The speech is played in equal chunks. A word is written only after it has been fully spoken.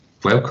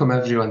Welcome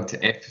everyone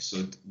to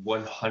episode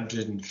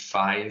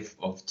 105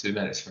 of 2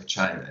 Minutes for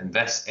Chatting, and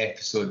this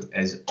episode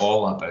is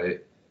all about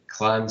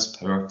Clan's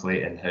power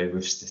play and how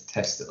we've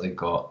statistically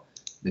got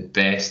the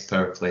best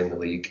power play in the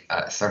league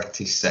at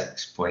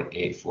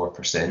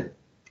 36.84%.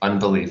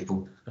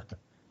 Unbelievable.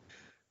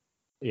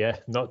 Yeah,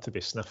 not to be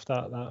sniffed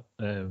at that.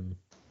 I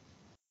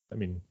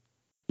mean,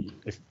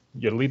 if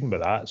you're leading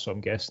with that, so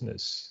I'm guessing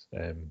it's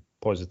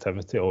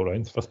positivity all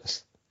round for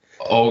this.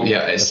 Oh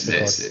yeah, it's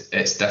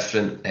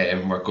different.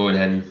 We're going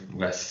in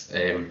with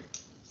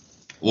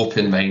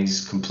open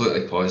minds,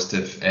 completely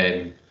positive.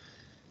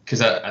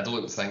 Because I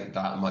don't think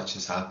that much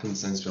has happened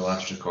since we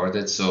last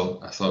recorded, so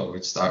I thought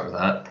we'd start with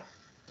that,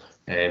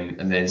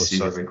 and then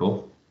see where we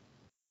go.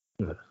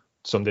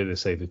 Somebody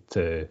decided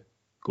to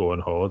go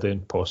on holiday,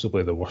 and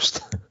possibly the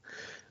worst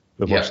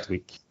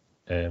week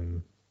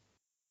that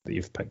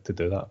you've picked to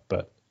do that,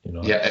 but. You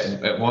know, yeah,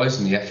 it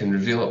was me. I can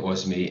reveal it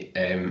was me.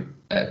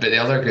 But the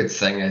other good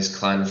thing is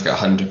Clan have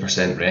got a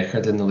 100%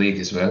 record in the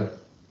league as well.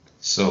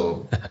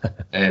 So,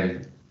 yeah,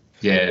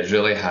 it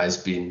really has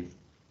been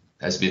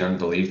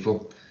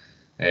unbelievable.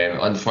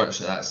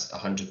 Unfortunately, that's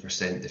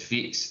 100%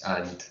 defeats,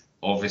 and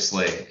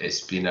obviously it's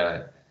been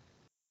a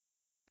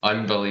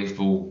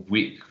unbelievable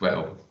week.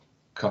 Well,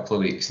 couple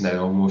of weeks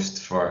now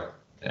almost for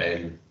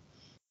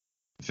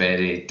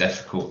very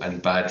difficult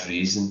and bad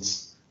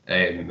reasons.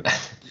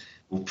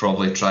 We'll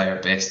probably try our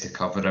best to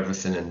cover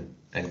everything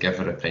and give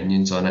our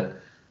opinions on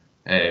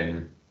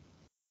it.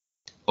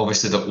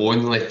 Obviously, the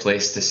only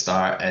place to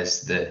start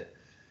is the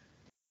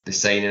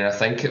signing. I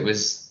think it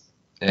was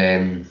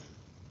 2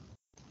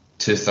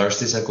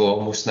 Thursdays ago,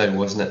 almost now,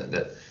 wasn't it?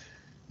 That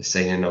the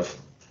signing of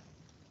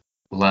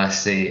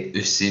Lasse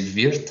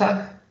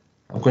Usivirta,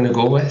 I'm going to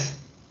go with.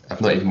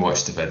 I've not even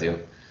watched the video.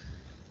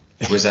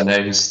 It was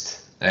announced,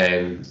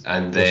 and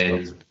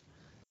then,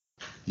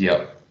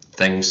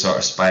 things sort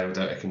of spiraled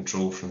out of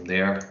control from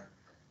there.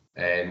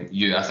 I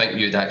think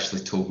you'd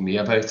actually told me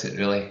about it,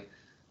 really.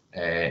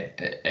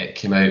 It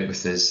came out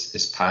with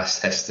his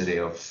past history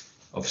of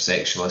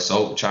sexual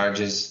assault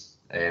charges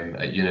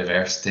at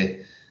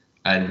university.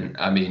 And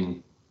I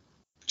mean,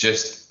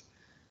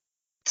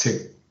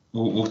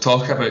 we'll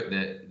talk about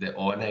the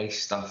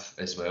on-ice stuff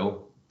as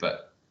well,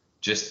 but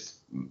just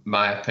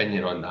my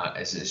opinion on that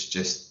is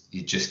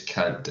you just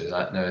can't do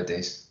that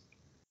nowadays.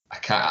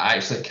 I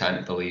actually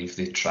can't believe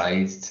they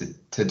tried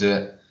to do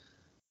it,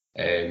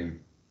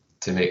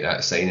 to make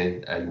that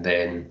signing, and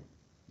then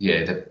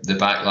the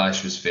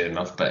backlash was fair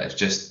enough, but it's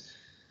just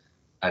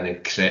a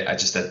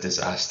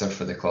disaster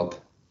for the club.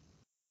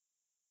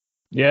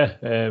 Yeah,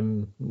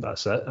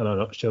 that's it in a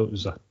nutshell. It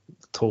was a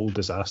total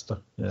disaster.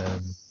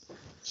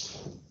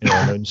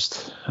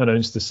 Announced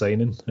the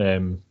signing,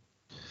 and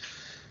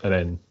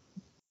then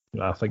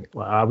I think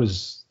I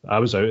was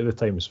out at the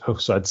time as well,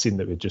 so I'd seen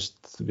that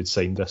we'd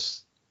signed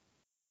this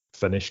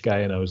Finnish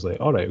guy, and I was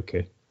like, all right,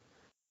 okay,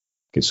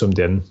 get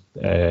somebody in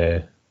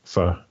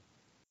for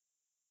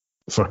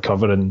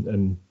cover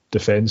and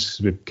defence,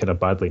 because we kind of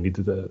badly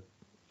needed it.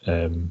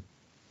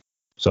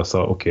 So I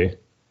thought, okay.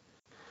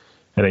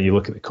 And then you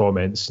look at the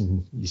comments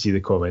and you see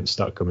the comments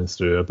start coming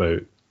through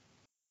about,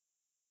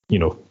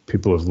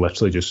 people have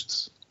literally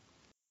just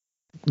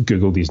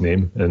Googled his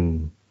name,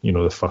 and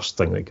the first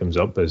thing that comes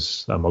up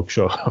is a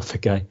mugshot of the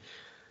guy.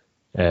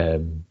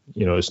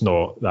 It's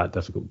not that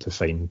difficult to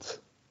find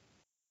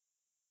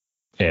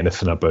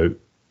anything about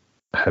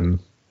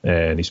him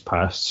and his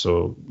past.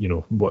 So,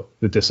 what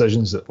the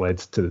decisions that led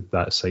to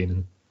that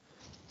signing,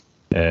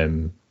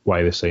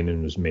 why the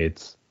signing was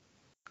made,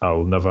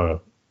 I'll never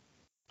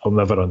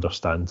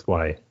understand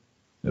why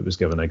it was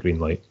given a green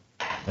light.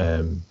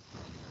 The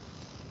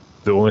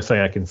only thing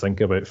I can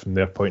think about from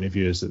their point of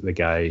view is that the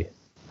guy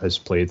has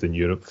played in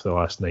Europe for the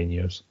last 9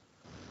 years.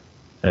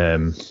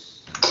 But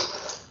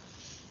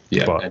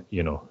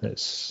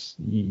it's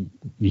you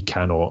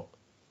cannot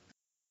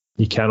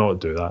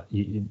do that.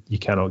 You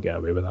cannot get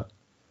away with that.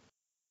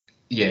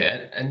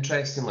 Yeah,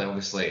 interestingly,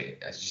 obviously,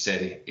 as you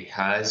said, he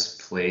has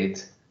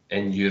played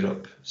in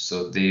Europe,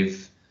 so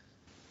they've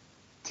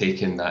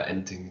taken that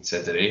into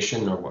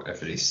consideration, or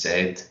whatever he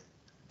said,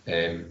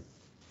 and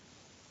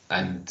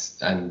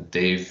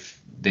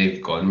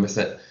they've gone with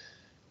it.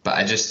 But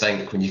I just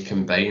think when you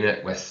combine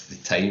it with the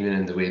timing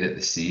and the way that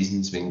the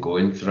season's been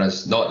going for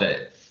us, not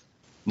that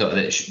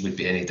it would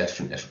be any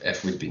different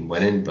if we'd been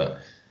winning, but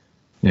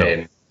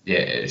no.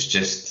 It's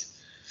just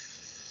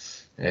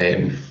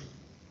a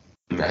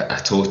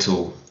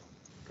total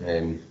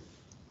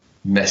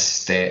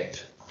misstep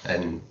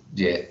and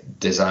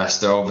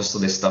disaster.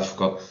 Obviously, the stuff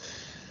got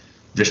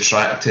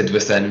retracted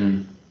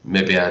within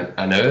maybe an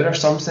hour or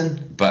something,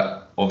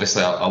 but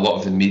obviously a lot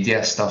of the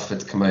media stuff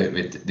had come out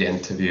with the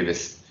interview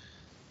with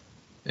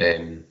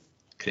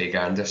Craig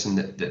Anderson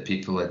that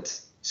people had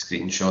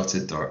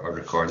screenshotted or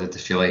recorded,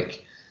 if you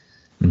like.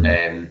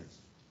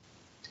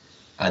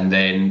 And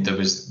then there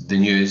was the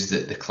news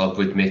that the club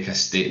would make a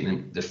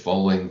statement the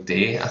following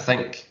day. I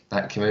think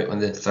that came out on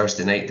the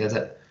Thursday night, did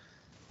it?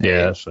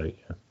 Yeah, that's right.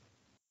 Yeah.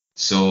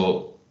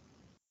 So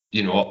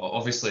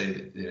Obviously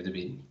they would have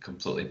been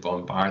completely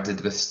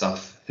bombarded with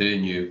stuff. Who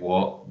knew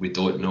what? We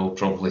don't know.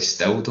 Probably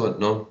still don't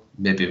know.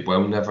 Maybe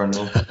we'll never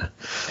know.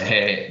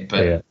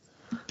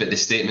 But the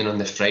statement on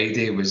the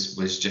Friday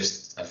was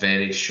just a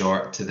very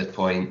short, to the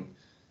point.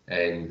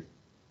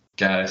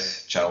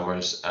 Gareth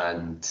Chalmers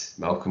and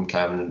Malcolm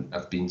Cameron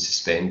have been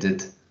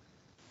suspended,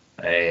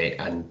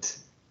 and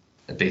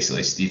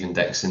basically Stephen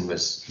Dixon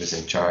was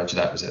in charge.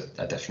 That was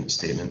a different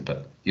statement,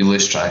 but you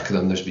lose track of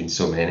them. There's been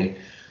so many.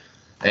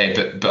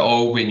 But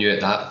all we knew at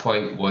that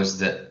point was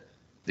that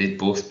they'd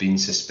both been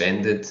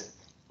suspended.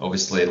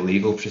 Obviously,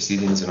 legal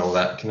proceedings and all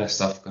that kind of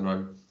stuff going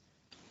on.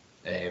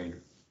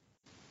 And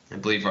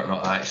believe it or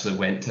not, I actually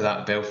went to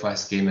that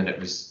Belfast game, and it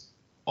was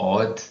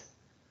odd,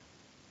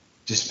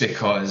 just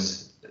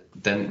because I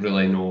didn't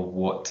really know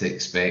what to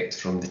expect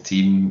from the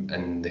team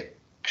and the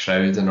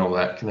crowd and all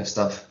that kind of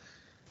stuff.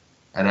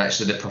 And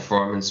actually, the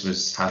performance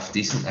was half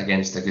decent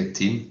against a good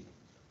team,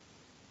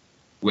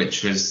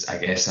 which was, I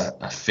guess,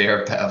 a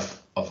fair bit of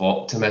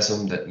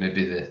optimism that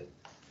maybe the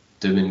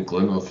doom and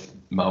gloom of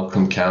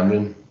Malcolm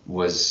Cameron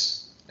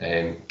was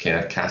kind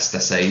of cast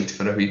aside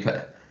for a wee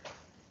bit.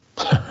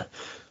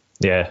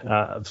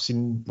 Yeah, I've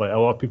seen a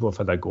lot of people have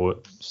had a go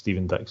at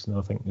Stephen Dixon,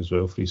 I think, as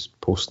well, for his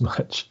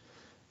post-match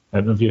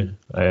interview.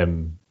 I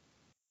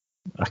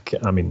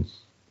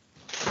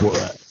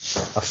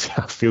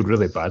feel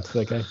really bad for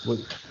the guy.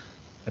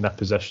 In a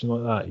position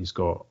like that, he's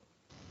got,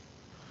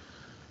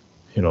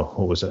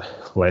 what was it,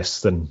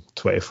 less than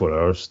 24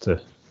 hours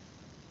to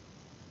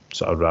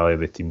sort of rally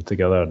the team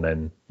together, and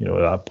then at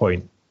that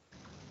point,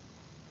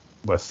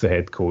 with the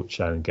head coach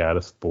and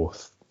Gareth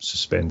both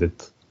suspended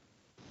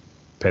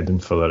pending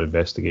further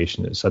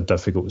investigation, it's a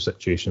difficult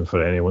situation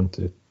for anyone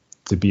to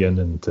be in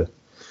and to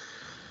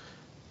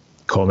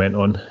comment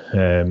on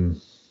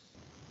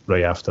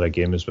right after a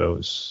game as well.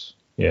 So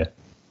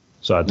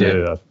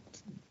I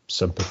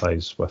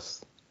sympathise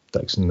with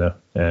Dixon there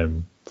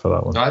for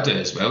that one. I do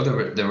as well.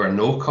 There were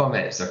no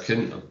comments. There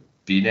couldn't have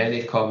been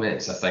any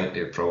comments. I think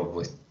they were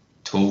probably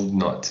told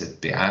not to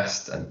be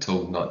asked and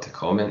told not to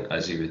comment,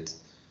 as you would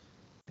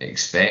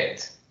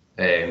expect.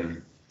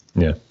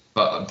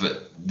 But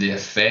the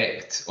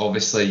effect,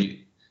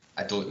 obviously,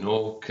 I don't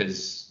know,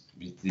 because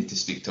we need to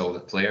speak to all the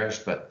players,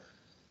 but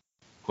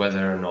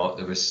whether or not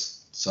there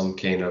was some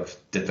kind of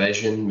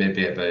division,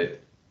 maybe about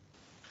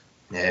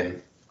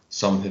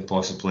some who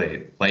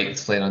possibly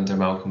liked playing under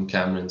Malcolm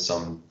Cameron,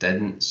 some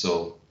didn't,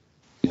 so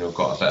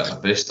got a bit of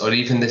a boost, or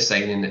even the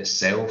signing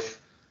itself.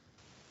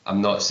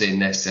 I'm not saying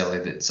necessarily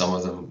that some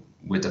of them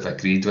would have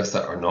agreed with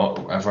it or not,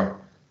 or whatever,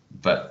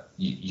 but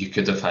you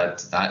could have had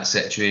that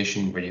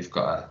situation where you've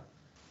got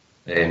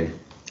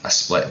a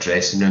split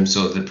dressing room.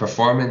 So the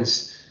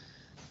performance,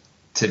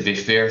 to be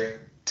fair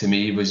to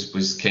me,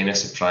 was kind of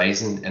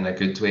surprising in a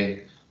good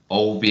way,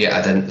 albeit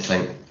I didn't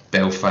think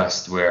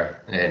Belfast were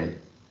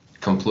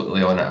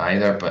completely on it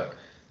either, but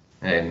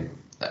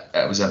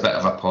it was a bit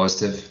of a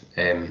positive,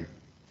 and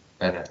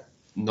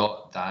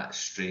not that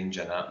strange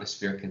an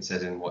atmosphere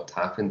considering what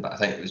happened, but I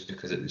think it was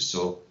because it was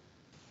so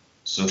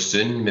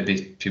soon.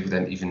 Maybe people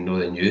didn't even know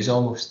the news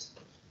almost.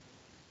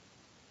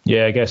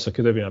 Yeah, I guess there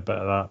could have been a bit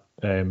of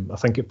that. I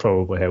think it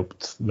probably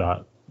helped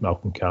that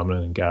Malcolm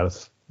Cameron and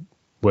Gareth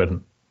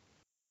weren't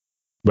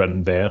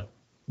there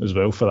as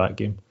well for that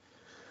game,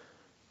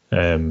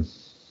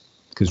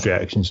 because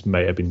reactions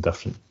might have been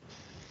different.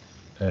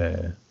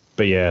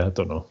 But yeah, I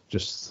don't know.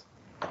 Just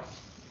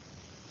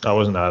I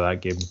wasn't at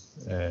that game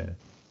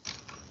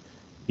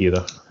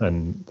either,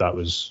 and that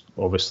was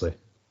obviously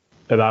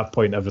at that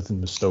point everything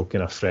was still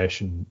kind of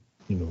fresh, and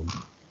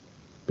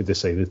we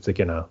decided to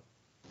kind of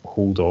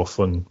hold off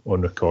on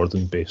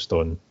recording based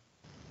on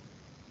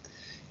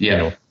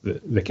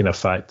the kind of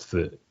fact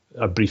that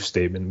a brief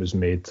statement was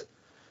made,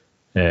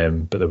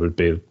 but there would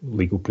be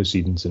legal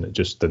proceedings, and it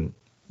just didn't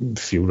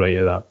feel right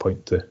at that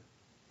point to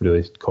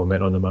really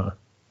comment on the matter.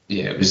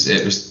 Yeah, it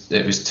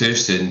was too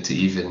soon to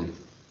even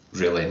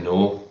really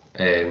know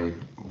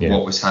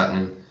what was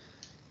happening,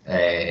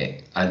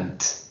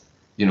 and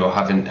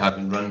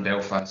having run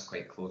Belfast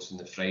quite close on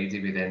the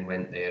Friday, we then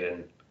went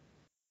there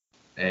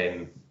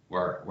and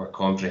were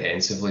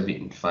comprehensively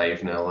beaten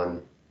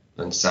 5-0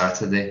 on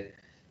Saturday,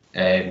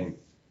 and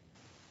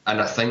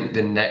I think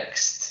the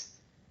next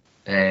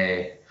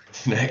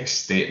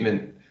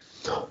statement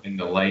in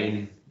the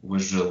line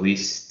was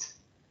released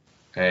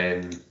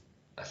a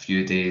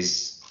few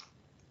days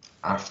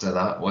after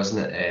that,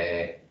 wasn't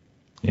it?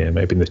 Yeah, it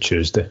might have been the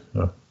Tuesday.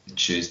 Or...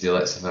 Tuesday,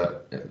 let's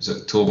have it was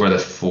October the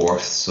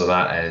 4th, so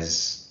that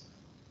is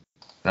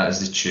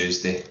the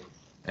Tuesday.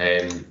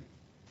 And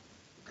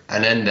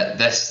then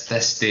this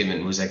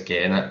statement was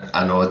again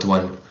an odd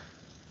one,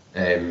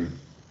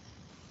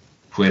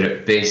 where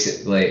it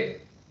basically,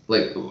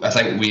 I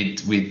think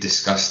we'd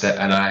discussed it,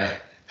 and I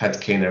had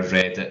kind of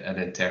read it and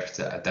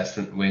interpreted it a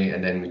different way,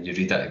 and then when you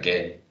read it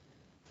again,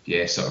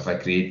 sort of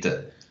agreed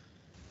that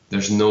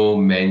there's no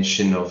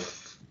mention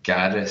of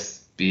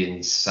Gareth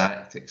being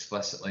sacked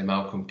explicitly.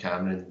 Malcolm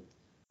Cameron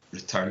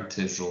returned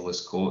to his role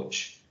as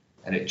coach,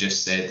 and it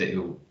just said that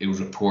he'll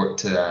report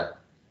to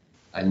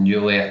a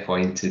newly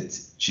appointed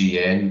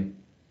GM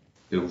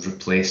who will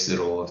replace the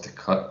role of the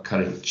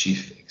current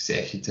chief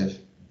executive,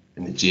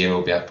 and the GM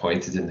will be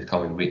appointed in the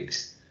coming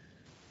weeks,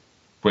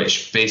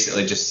 which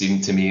basically just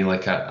seemed to me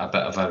like a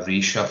bit of a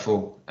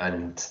reshuffle,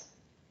 and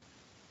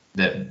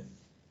that,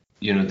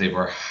 you know, they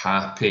were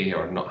happy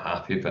or not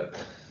happy, but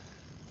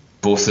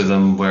both of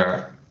them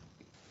were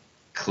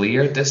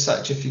cleared as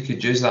such, if you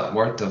could use that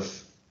word,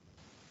 of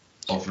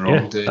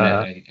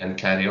wrongdoing and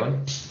carry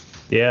on.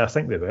 Yeah, I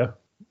think they were,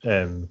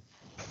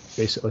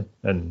 basically,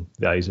 in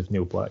the eyes of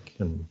Neil Black.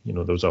 And, you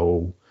know, there was a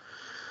whole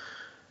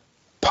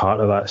part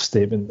of that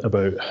statement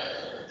about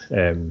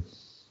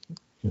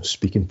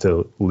speaking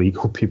to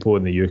legal people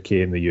in the UK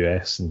and the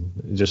US, and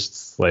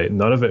just like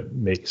none of it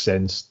makes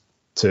sense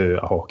to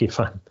a hockey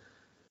fan.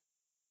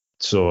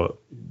 So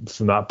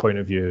from that point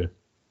of view,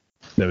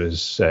 it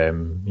was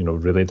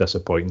really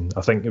disappointing.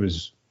 I think it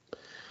was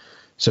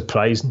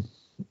surprising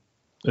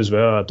as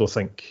well. I don't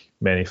think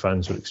many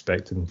fans were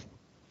expecting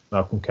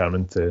Malcolm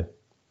Cameron to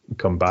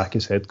come back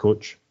as head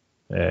coach.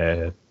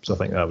 So I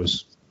think that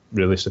was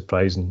really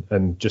surprising,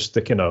 and just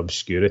the kind of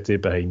obscurity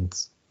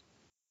behind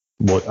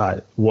what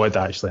had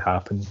actually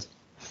happened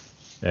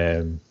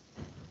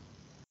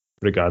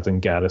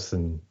regarding Gareth.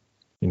 And,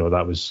 you know,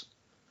 that was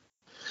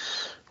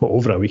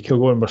over a week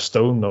ago, and we're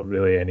still not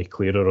really any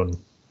clearer on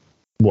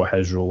what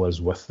his role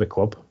is with the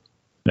club.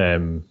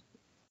 And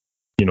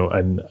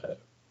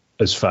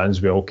as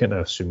fans, we all kind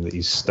of assume that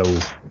he's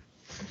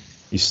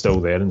still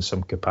there in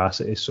some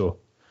capacity. So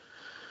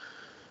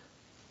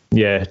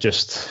yeah,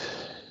 just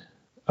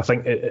I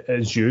think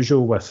as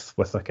usual with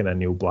a kind of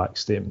Neil Black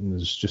statement,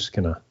 there's just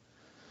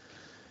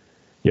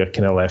you're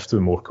kind of left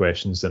with more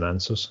questions than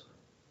answers.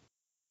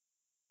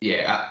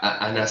 Yeah,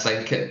 and I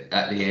think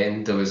at the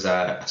end there was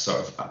a sort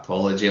of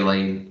apology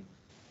line,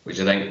 which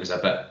I think was a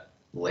bit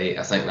late.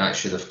 I think that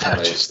should have come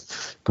out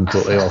just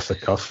completely off the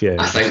cuff. Yeah,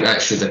 I think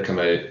that should have come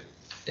out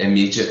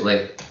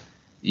immediately,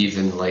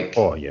 even like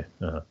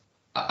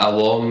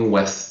along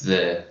with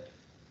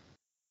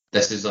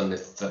this is on the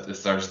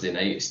Thursday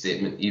night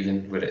statement,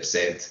 even where it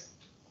said,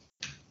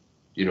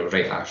 you know,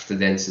 right after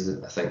the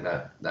incident. I think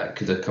that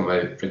could have come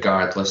out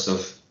regardless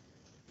of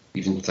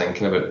even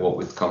thinking about what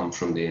would come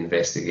from the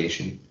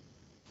investigation,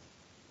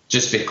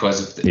 just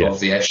because of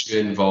the issue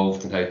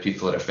involved and how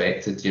people are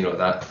affected. You know,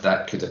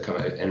 that could have come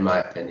out, in my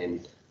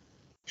opinion,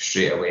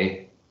 straight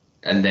away,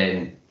 and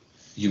then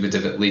you would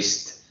have at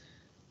least,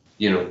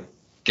 you know,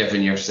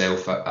 given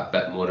yourself a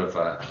bit more of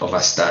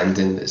a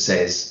standing that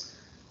says,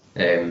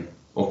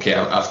 okay,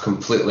 I've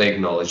completely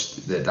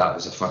acknowledged that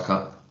was a fuck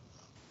up,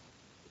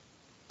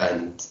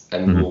 and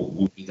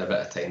we'll need a bit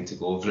of time to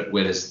go over it.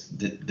 Whereas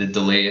the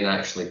delay in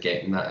actually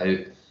getting that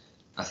out,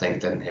 I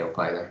think, didn't help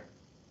either.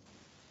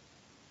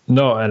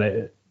 No, and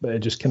it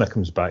just kind of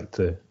comes back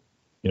to,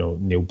 you know,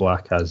 Neil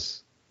Black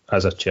as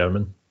a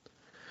chairman,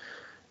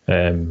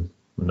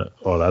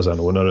 or as an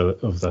owner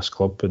of this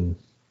club, and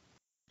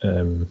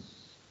I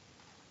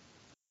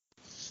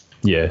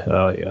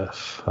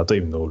don't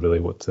even know really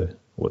what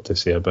to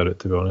say about it,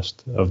 to be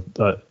honest.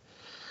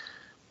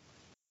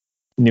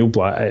 Neil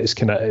Black,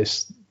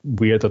 it's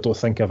weird. I don't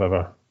think I've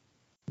ever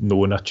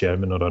known a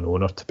chairman or an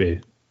owner to be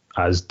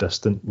as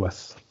distant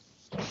with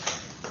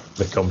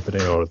the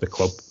company or the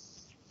club.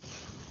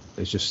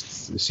 It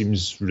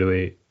seems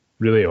really,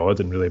 really odd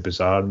and really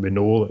bizarre. And we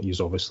know that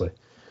he's obviously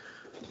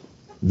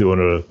the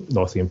owner of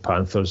Nottingham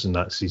Panthers, and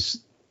that's his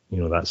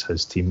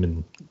team,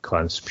 and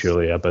Clan's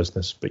purely a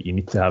business. But you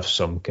need to have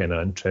some kind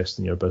of interest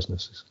in your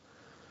businesses.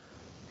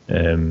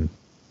 And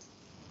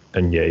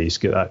yeah, he's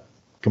got that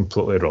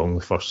completely wrong.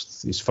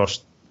 His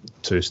first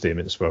two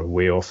statements were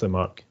way off the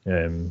mark.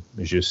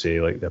 As you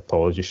say, like, the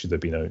apology should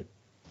have been out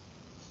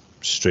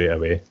straight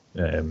away.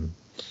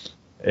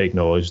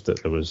 Acknowledged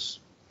that there was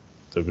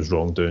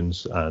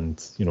wrongdoings,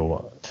 and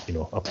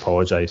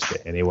apologised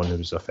to anyone who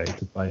was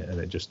affected by it, and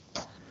it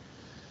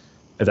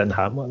didn't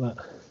happen like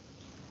that.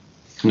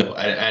 No,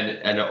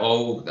 and it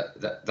all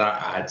that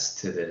adds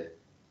to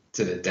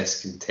the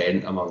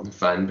discontent among the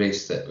fan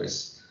base that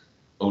was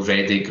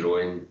already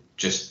growing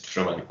just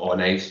from an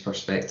on-ice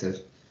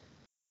perspective.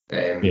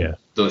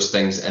 Those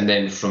things, and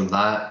then from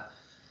that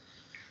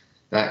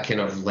kind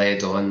of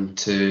led on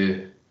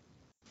to,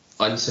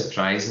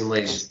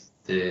 unsurprisingly,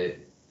 the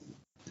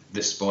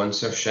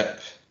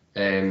sponsorship.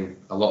 A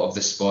lot of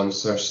the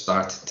sponsors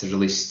started to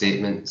release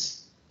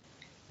statements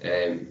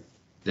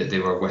that they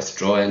were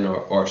withdrawing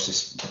or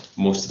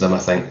most of them, I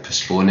think,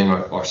 postponing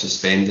or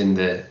suspending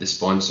the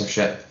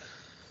sponsorship.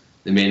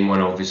 The main one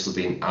obviously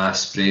being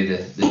Asprey,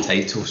 the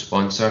title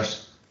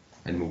sponsors,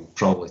 and we'll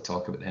probably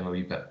talk about them a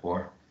wee bit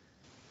more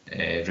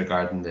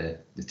regarding the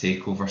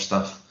takeover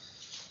stuff.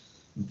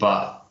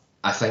 But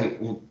I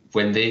think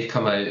when they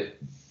come out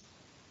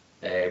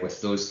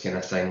with those kind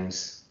of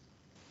things,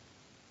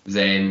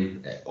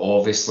 then it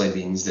obviously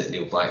means that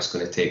Neil Black's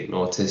going to take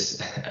notice,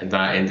 and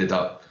that ended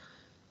up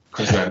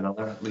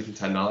leading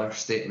to another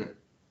statement,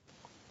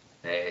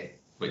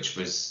 which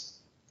was,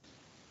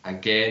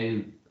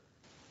 again,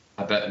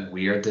 a bit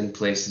weird in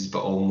places,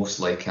 but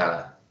almost like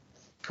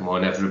come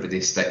on,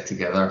 everybody stick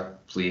together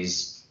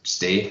please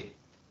stay.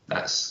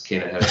 That's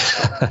kind of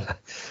how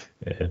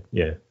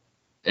yeah.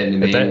 in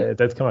the main. It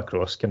did come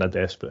across kind of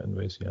desperate in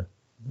ways, yeah.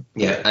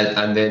 Yeah,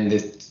 and then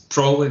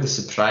probably the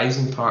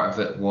surprising part of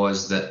it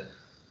was that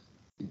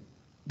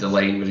the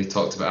line where he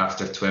talked about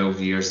after 12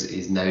 years that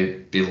he's now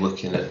be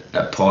looking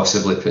at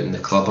possibly putting the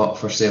club up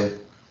for sale,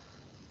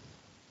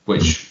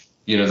 which,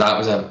 that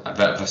was a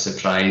bit of a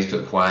surprise,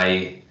 but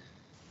why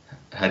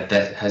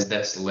has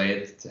this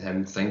led to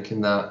him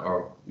thinking that,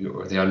 or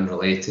were they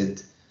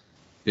unrelated?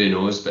 Who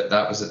knows, but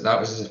that was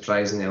a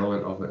surprising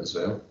element of it as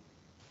well.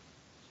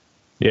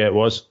 Yeah, it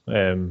was.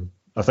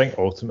 I think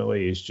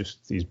ultimately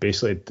he's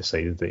basically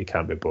decided that he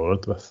can't be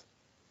bothered with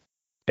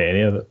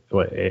any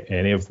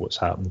of what's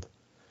happened.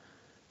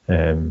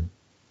 And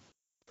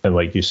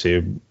like you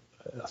say,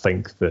 I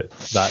think that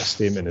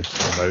statement had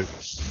come out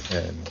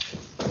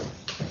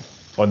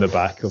on the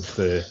back of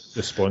the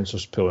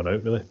sponsors pulling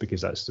out, really,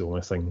 because that's the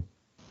only thing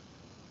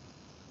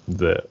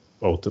that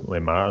ultimately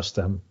matters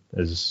to him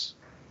is,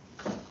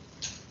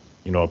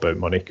 about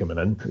money coming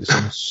in, it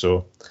seems.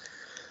 So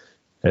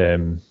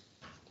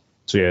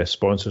yeah,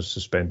 sponsors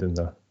suspending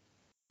their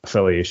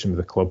affiliation with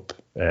the club.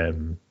 A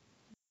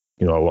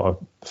lot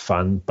of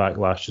fan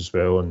backlash as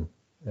well,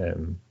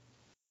 and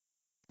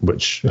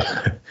which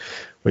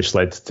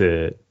led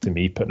to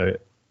me putting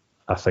out,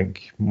 I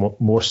think,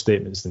 more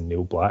statements than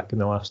Neil Black in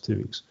the last 2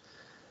 weeks.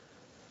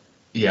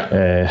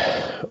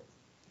 Yeah.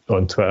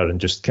 On Twitter,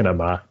 and just kind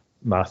of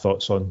my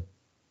thoughts on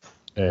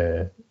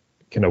kind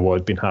of what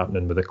had been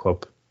happening with the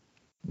club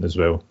as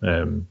well.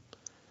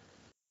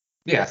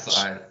 Yeah,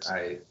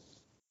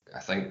 I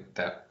think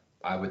that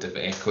I would have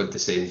echoed the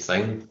same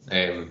thing,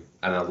 and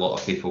a lot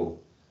of people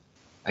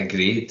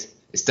agreed.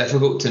 It's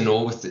difficult to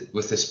know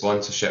with the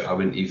sponsorship. I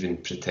wouldn't even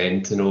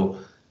pretend to know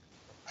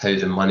how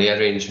the money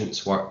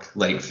arrangements work.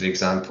 Like, for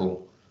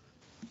example,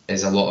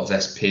 is a lot of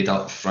this paid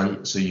up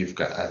front, so you've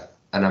got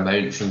an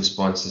amount from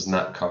sponsors and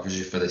that covers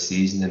you for the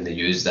season and they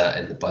use that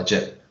in the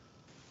budget?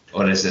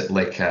 Or is it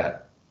like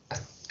a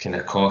kind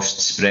of cost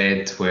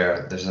spread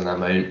where there's an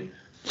amount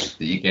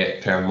that you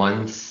get per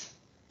month,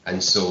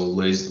 and so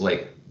lose,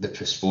 like, the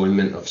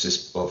postponement of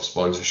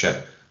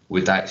sponsorship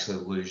would actually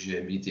lose you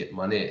immediate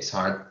money? It's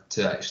hard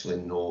to actually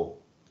know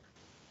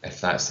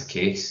if that's the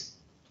case,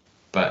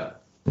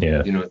 but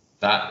yeah,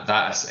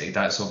 that aside,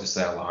 that's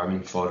obviously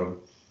alarming for him.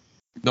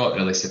 Not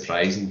really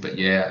surprising, but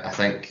yeah, I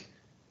think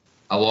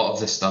a lot of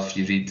the stuff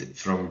you read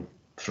from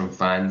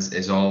fans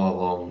is all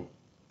along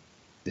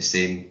the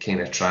same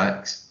kind of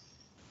tracks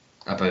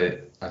about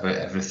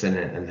everything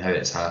and how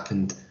it's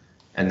happened,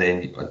 and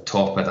then on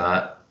top of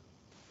that,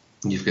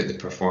 you've got the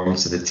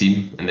performance of the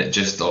team, and it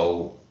just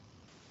all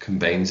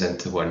combines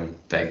into one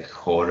big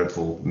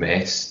horrible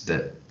mess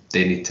that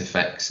they need to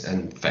fix,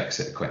 and fix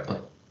it quickly.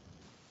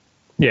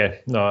 Yeah,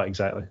 no,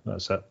 exactly.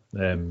 That's it.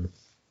 And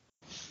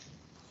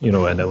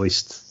at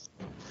least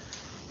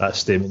that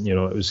statement, it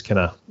was kind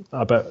of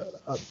a bit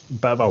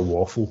of a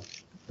waffle,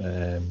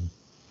 to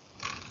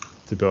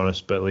be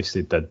honest. But at least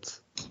they did,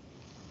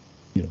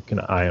 kind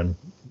of iron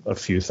a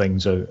few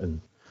things out,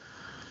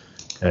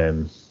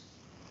 and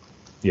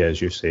yeah,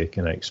 as you say,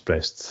 kind of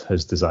expressed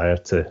his desire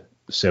to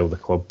sell the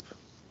club,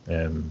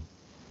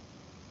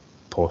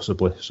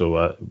 possibly.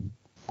 So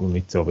we'll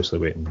need to obviously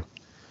wait and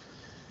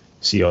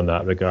see on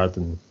that regard,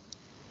 and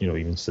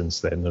even since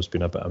then there's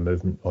been a bit of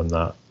movement on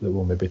that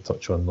we'll maybe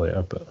touch on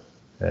later, but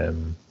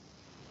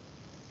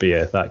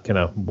yeah, that kind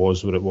of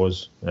was what it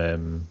was at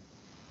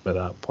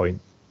that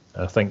point.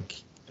 I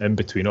think in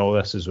between all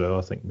this as well,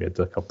 I think we had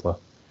a couple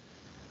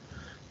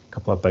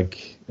of big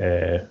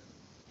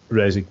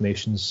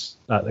resignations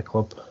at the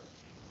club.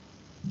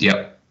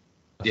 Yep.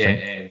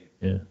 Yeah.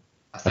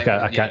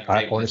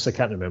 I honestly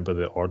can't remember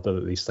the order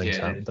that these things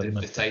happened. The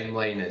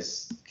timeline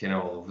is kind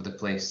of all over the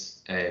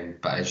place.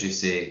 But as you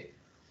say,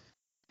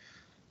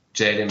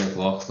 Jerry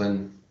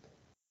McLaughlin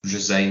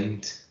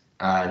resigned,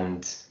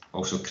 and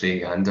also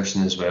Craig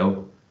Anderson as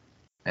well.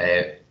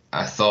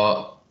 I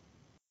thought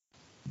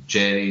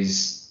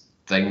Jerry's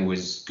thing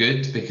was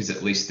good because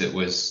at least it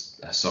was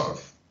a sort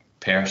of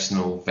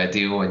personal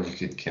video and you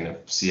could kind of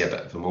see a bit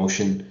of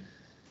emotion.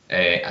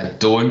 I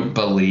don't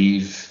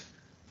believe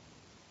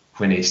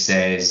when he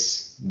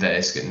says that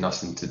it's got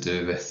nothing to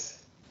do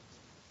with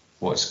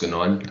what's going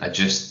on. I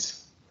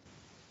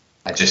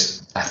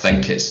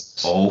think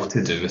it's all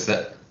to do with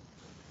it,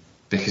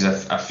 because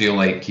I feel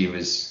like he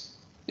was,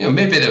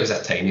 maybe there was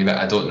a tiny bit,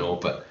 I don't know,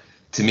 but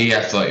to me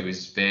I thought he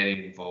was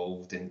very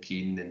involved and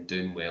keen and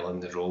doing well in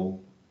the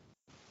role,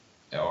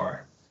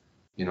 or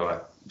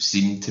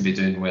seemed to be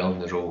doing well in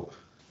the role.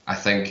 I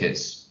think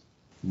it's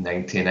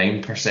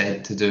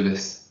 99% to do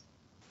with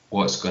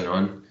what's going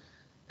on.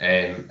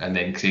 And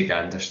then Craig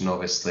Anderson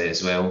obviously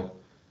as well.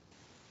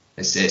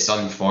 It's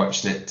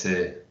unfortunate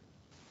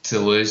to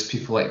lose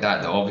people like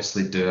that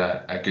obviously do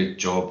a good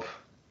job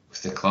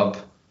with the club,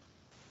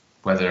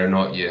 whether or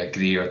not you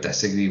agree or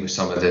disagree with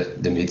some of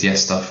the media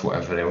stuff,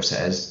 whatever else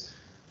it is.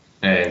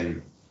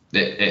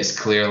 It's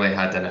clearly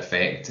had an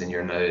effect, and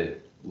you're now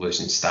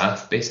losing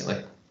staff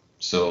basically.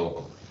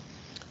 So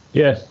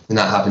yeah, and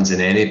that happens in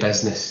any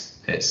business.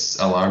 it's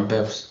alarm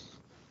bells.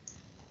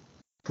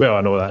 Well,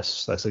 I know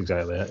that's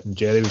exactly it. And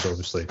Jerry was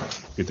obviously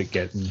good at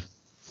getting,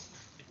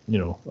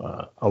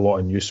 a lot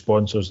of new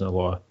sponsors and a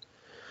lot of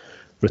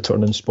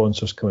returning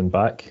sponsors coming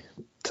back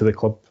to the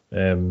club.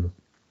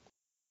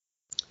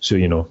 So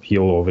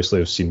he'll obviously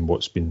have seen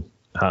what's been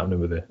happening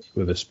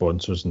with the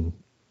sponsors, and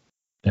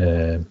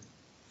I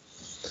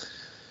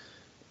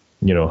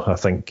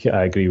think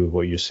I agree with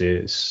what you say.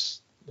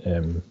 It's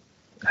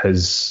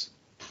his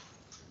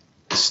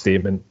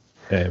statement.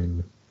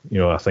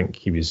 I think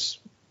he was.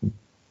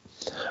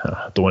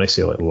 I don't want to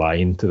say like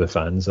lying to the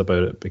fans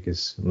about it,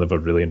 because I'll never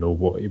really know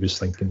what he was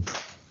thinking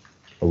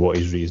or what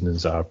his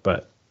reasonings are.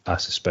 But I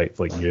suspect,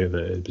 like you,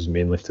 that it was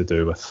mainly to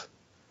do with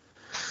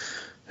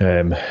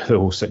the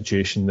whole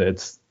situation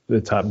that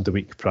happened the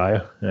week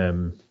prior.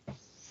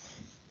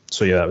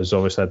 So yeah, that was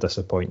obviously a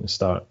disappointing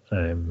start,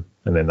 and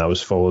then that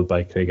was followed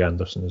by Craig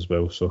Anderson as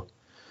well. So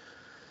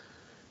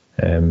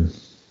there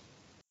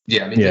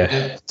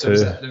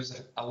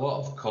was a lot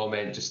of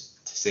comment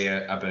just to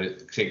say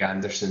about Craig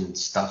Anderson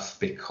stuff,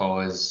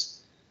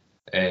 because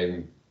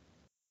the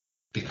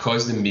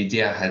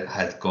media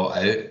had got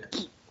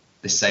out,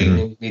 the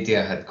signing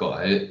media had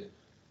got out.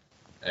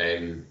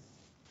 I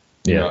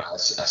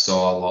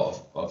saw a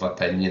lot of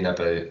opinion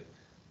about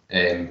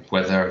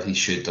whether he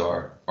should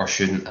or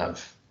shouldn't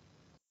have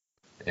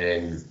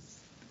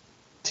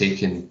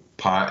taken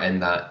part in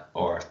that,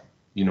 or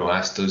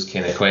asked those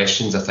kind of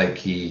questions. I think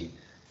he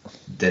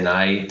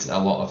denied a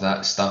lot of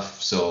that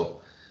stuff. So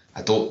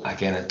I don't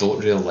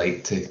really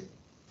like to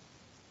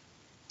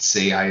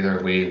say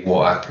either way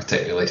what I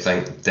particularly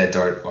think did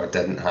or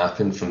didn't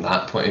happen from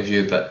that point of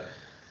view. But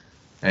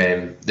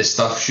the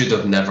stuff should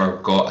have never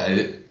got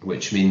out,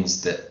 which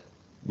means that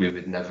we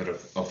would never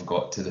have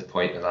got to the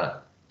point of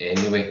that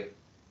anyway.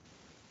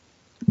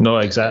 No,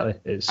 exactly.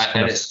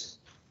 I was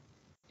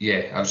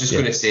just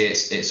going to say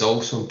it's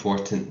also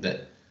important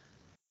that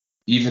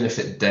even if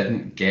it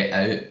didn't get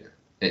out,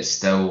 it's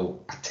still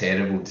a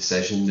terrible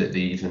decision that they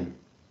even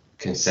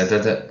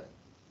considered it.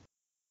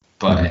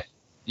 But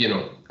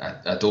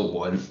I don't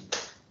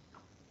want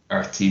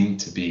our team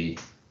to be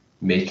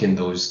making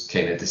those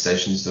kind of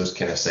decisions, those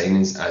kind of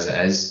signings as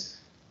it is.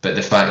 But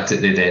the fact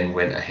that they then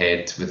went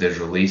ahead with the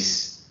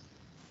release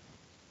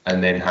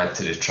and then had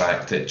to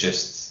retract it,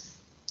 just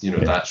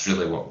that's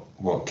really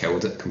what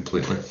killed it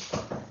completely.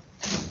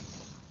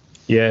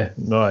 Yeah,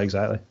 no,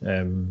 exactly.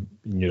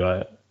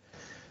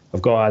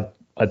 I've got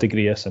a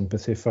degree of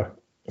sympathy for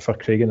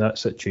Craig in that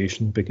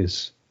situation,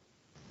 because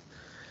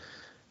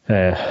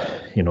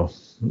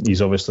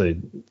he's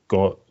obviously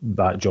got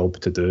that job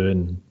to do,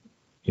 and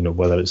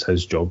whether it's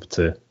his job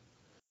to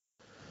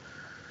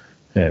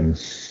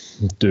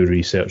do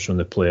research on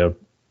the player,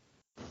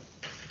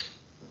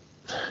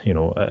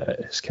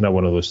 it's kind of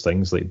one of those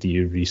things, like, do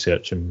you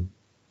research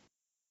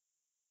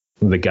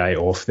the guy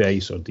off the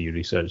ice, or do you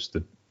research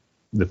the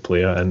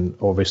player? And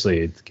obviously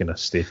it kind of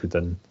stated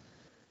in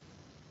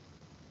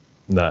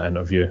that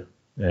interview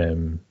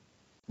that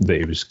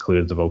he was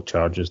cleared of all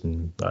charges,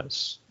 and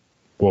that's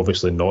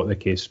obviously not the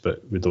case,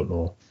 but we don't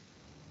know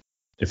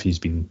if he's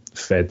been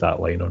fed that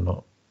line or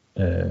not.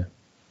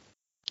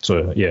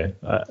 So yeah,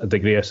 a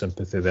degree of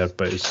sympathy there,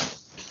 but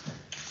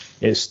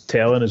it's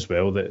telling as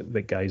well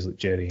that guys like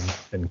Jerry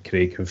and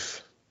Craig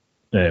have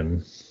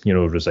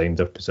resigned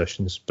their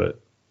positions, but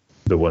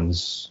the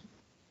ones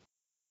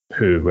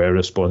who were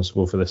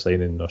responsible for the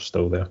signing are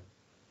still there.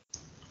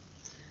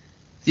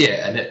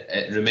 Yeah, and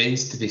it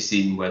remains to be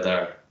seen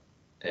whether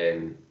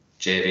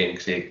Jerry and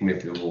Craig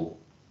maybe will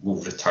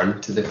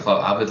return to the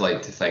club. I would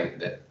like to think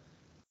that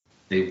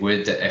they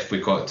would, if we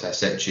got to a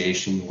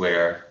situation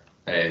where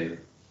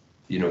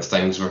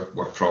things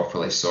were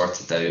properly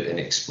sorted out and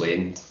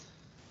explained,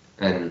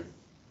 and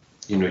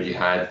you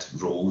had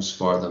roles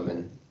for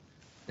them,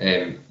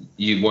 and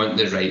you want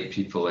the right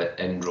people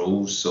in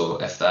roles. So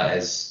if that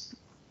is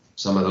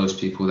some of those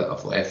people that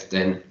have left,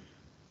 then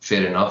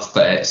fair enough.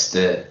 But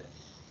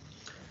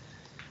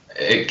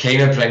it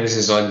kind of brings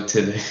us on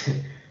to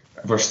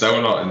we're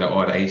still not in the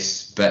on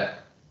ice, but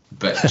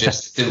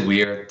just the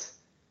weird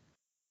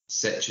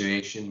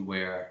situation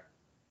where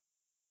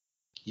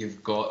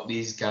you've got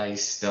these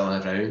guys still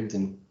around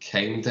and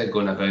kind of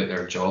going about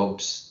their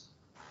jobs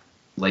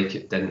like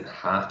it didn't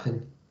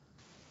happen.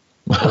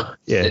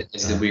 Yeah,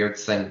 it's the weird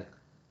thing.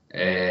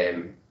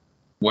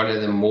 One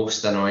of the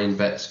most annoying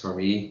bits for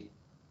me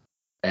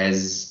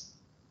is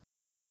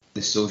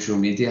the social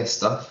media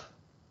stuff,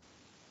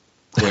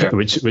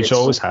 which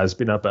always has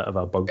been a bit of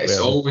a bugbear. It's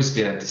always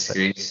been a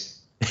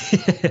disgrace.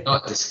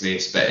 Not a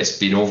disgrace, but it's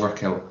been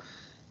overkill.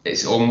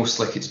 It's almost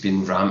like it's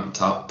been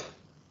ramped up,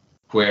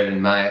 where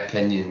in my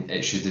opinion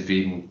it should have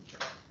been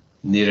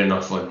near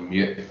enough on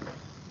mute.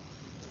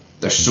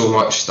 There's so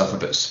much stuff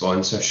about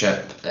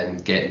sponsorship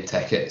and getting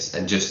tickets,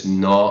 and it's just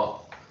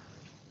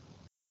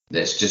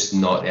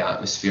not the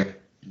atmosphere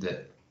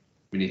that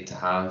we need to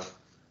have.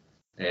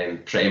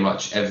 Pretty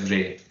much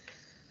every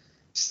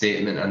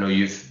statement, I know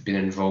you've been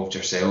involved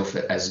yourself,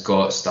 it has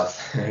got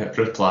stuff,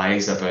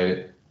 replies about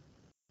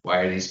why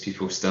are these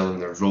people still in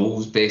their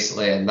roles,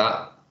 basically, and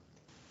that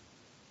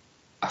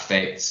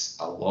affects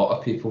a lot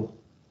of people.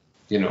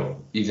 You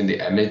know, even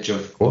the image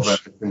of course.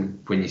 everything,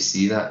 when you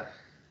see that,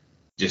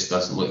 just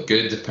doesn't look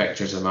good. The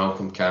pictures of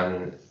Malcolm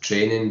Cameron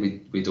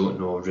training, we don't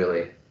know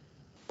really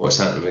what's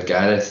happening with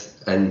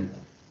Gareth, and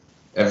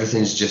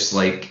everything's just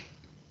like,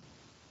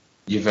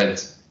 you've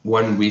had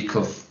 1 week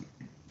of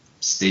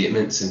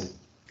statements and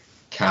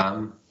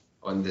calm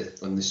on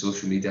the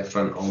social media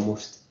front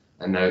almost,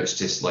 and now it's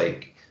just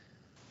like,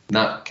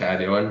 nah,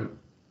 carry on,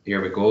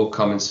 here we go,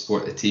 come and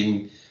support the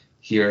team.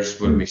 Here's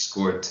when we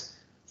scored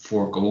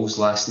 4 goals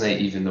last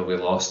night, even though we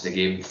lost the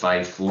game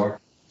 5-4.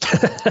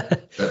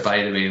 But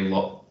by the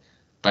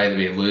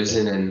way,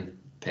 losing in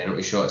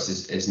penalty shots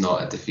is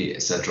not a defeat,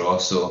 it's a draw,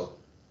 so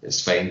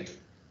it's fine.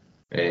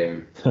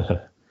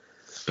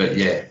 But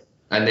yeah,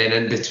 and then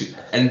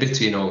in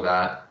between all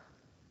that,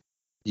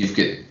 you've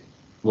got,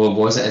 well,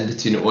 was it in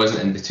between? It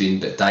wasn't in between,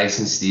 but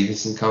Dyson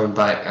Stevenson coming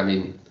back. I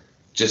mean,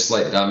 just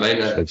like the amount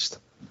of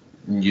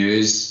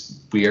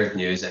weird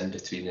news in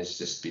between has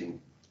just been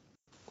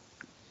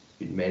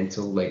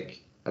mental.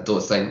 Like, I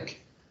don't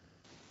think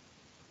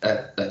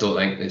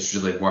it's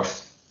really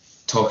worth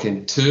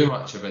talking too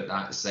much about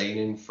that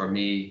signing. For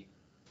me,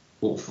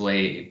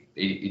 hopefully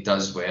he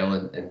does well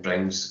and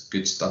brings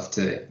good stuff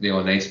to the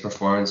on ice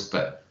performance,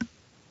 but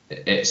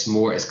it's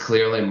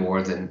clearly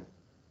more than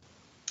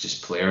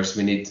just players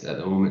we need at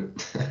the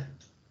moment.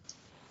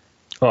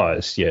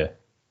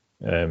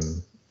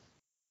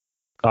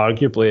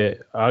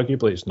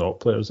 Arguably it's not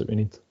players that we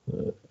need.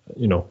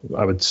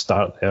 I would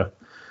start there.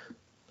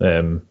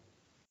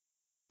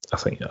 I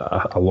think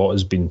a lot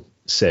has been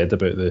said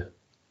about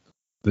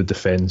the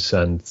defence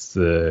and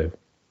the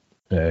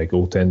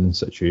goaltending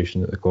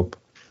situation at the club.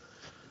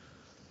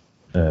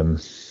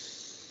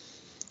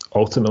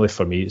 Ultimately,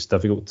 for me, it's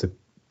difficult to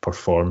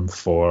perform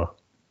for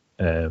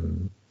a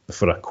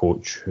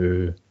coach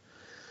who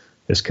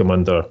has come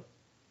under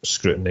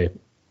scrutiny,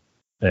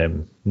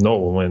 not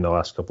only in the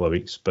last couple of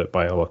weeks, but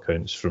by all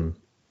accounts from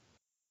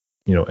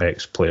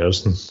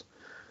ex-players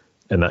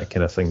and that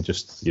kind of thing.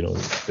 Just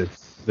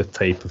the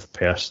type of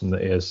person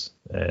that he is,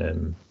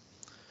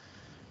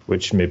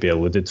 which maybe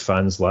eluded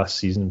fans last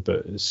season,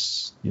 but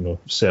it's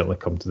certainly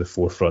come to the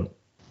forefront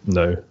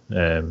now.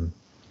 And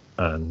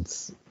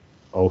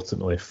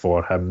ultimately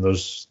for him,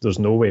 there's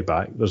no way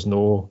back. There's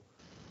no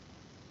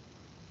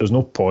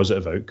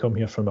positive outcome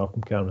here for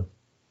Malcolm Cameron,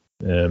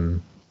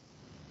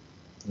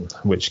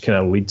 which kind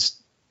of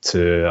leads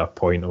to a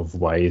point of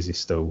why is he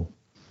still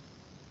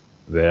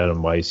there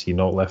and why is he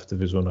not left of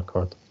his own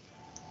accord.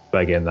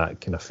 But again,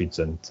 that kind of feeds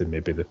into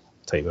maybe the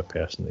type of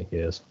person that he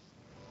is.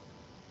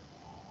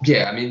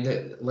 Yeah, I mean,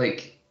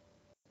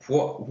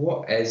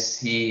 what is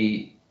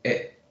he?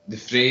 The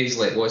phrase,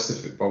 like, what's the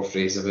football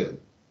phrase about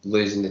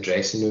losing the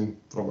dressing room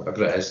or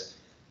whatever it is?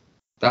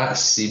 That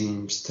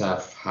seems to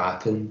have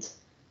happened.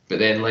 But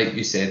then, like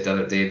you said the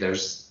other day,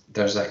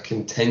 there's a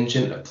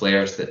contingent of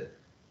players that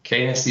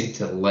kind of seem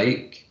to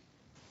like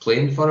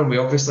playing for him. We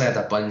obviously had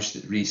a bunch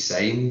that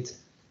re-signed,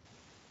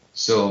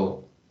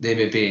 so they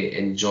maybe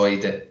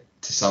enjoyed it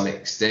to some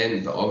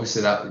extent, but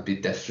obviously that would be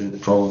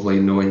different, probably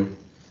knowing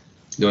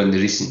the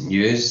recent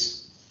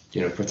news.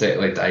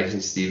 Particularly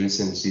Dyson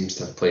Stevenson seems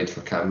to have played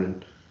for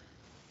Cameron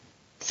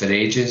for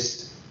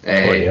ages.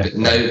 But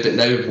now,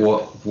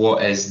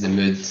 what is the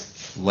mood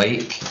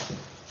like?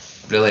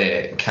 Really,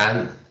 it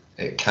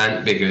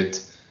can't be good,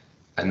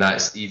 and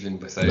that's even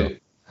without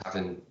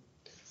having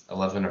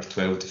 11 or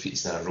 12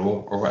 defeats in a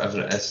row or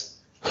whatever it is.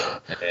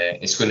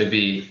 It's going to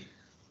be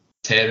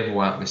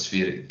terrible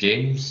atmosphere at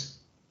games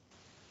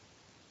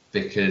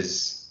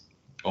because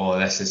all of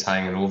this is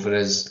hanging over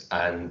us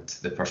and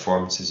the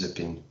performances have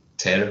been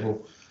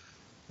terrible.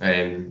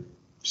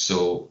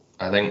 So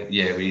I think,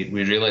 we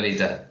really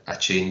need a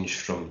change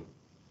from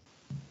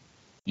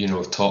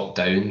top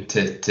down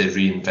to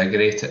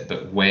reinvigorate it.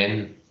 But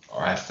when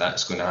or if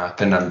that's going to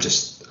happen,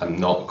 I'm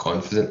not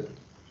confident.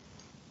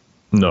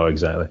 No,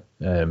 exactly.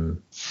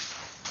 And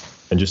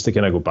just to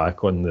kind of go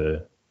back on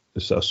the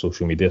sort of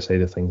social media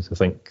side of things, I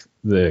think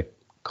the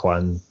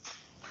Clan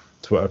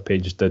Twitter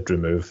page did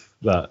remove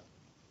that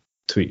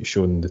tweet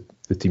showing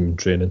the team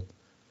training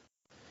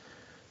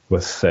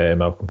with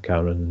Malcolm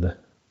Cameron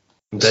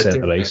and the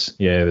centre ice.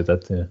 Yeah, they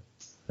did.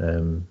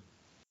 Yeah.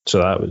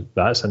 So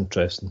that's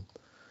interesting.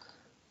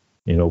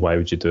 Why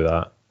would you do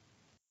that?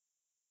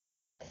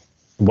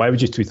 Why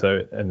would you tweet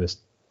out in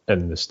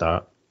the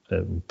start?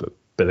 But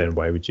then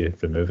why would you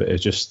remove it?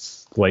 It's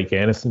just like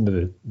anything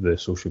with the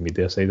social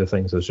media side of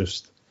things.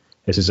 It's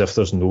as if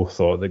there's no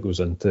thought that goes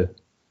into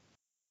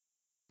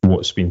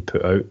what's been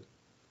put out.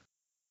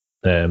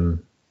 The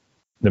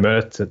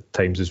amount of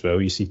times as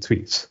well you see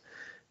tweets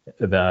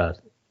that are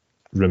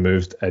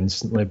removed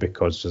instantly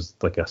because there's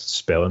like a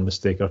spelling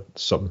mistake or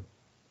something,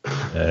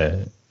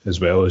 as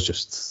well as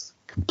just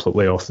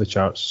completely off the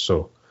charts.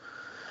 So,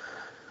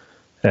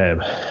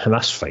 and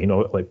that's fine.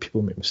 Like,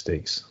 people make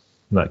mistakes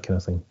and that kind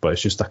of thing, but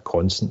it's just a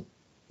constant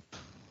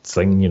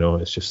thing.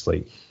 It's just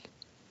like,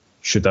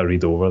 should I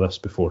read over this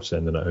before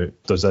sending it out?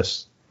 Does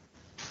this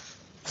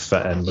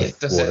fit in with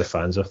what the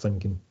fans are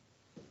thinking?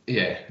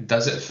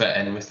 does it fit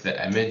in with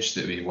the image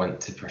that we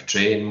want to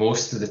portray? And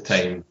most of the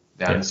time,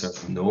 the answer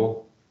is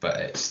no, but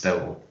it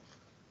still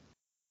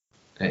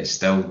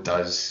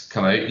does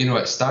come out. You know,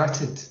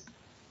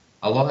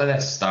 a lot of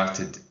this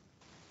started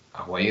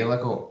a while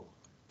ago.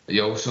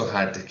 You also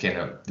had the kind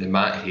of the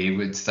Matt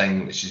Haywood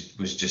thing, which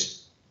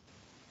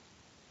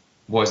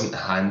wasn't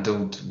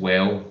handled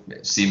well,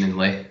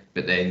 seemingly.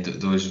 But then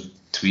those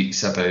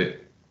tweets about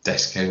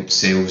discount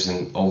sales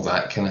and all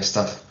that kind of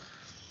stuff,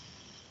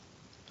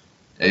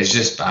 it's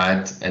just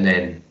bad. And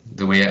then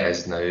the way it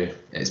is now,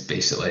 it's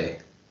basically,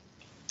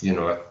 you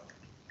know,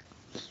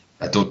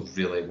 I don't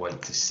really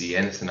want to see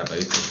anything about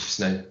it just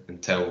now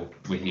until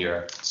we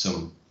hear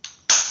some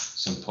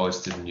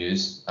positive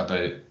news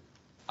about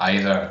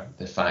either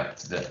the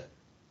fact that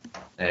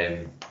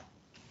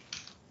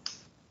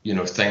you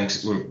know,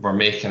 things we're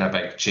making a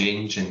big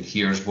change and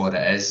here's what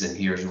it is and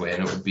here's when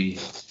it will be.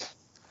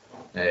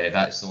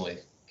 That's the only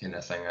kind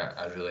of thing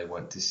I really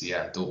want to see.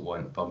 I don't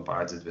want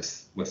bombarded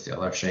with the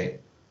other side.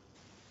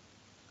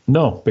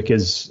 No,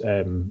 because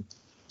I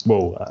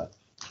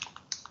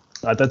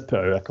did put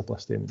out a couple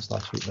of statements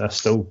last week, and I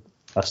still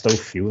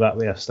feel that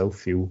way. I still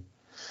feel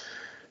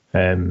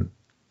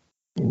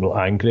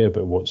angry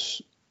about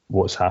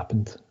what's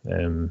happened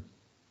in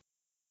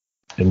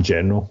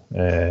general.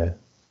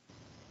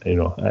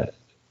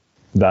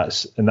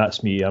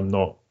 That's me. I'm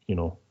not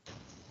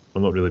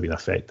really being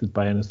affected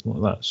by anything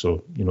like that.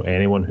 So,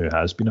 anyone who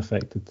has been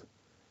affected,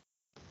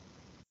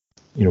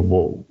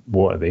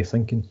 what are they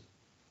thinking?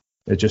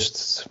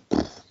 It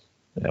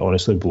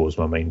honestly blows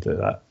my mind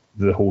that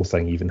the whole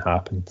thing even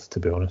happened, to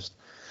be honest.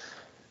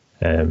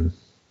 I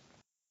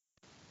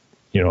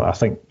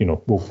think,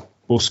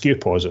 we'll skew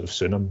positive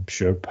soon, I'm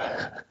sure.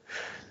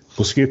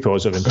 We'll skew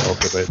positive and talk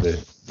about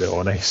the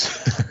on ice.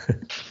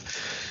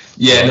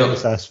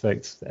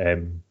 Aspect.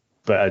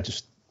 But I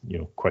just,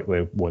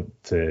 quickly want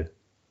to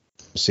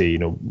say,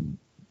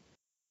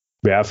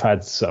 we have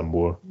had some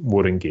more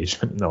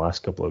engagement in the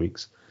last couple of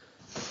weeks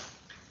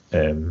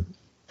than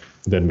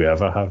we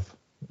ever have.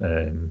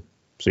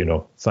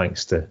 So,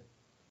 thanks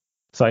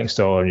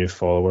to all our new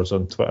followers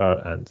on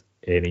Twitter and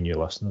any new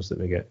listeners that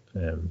we get.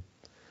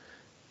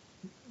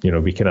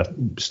 We kind of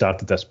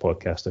started this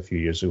podcast a few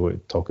years ago to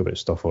talk about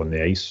stuff on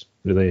the ice,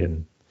 really,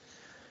 and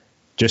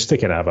just to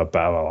kind of have a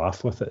bit of a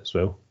laugh with it as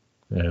well.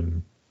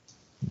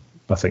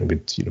 I think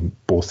we'd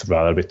both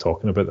rather be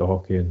talking about the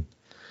hockey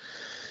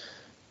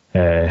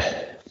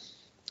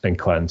and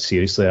Clan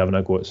seriously having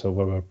a go at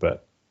Silverware,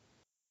 but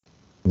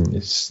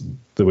it's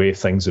the way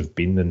things have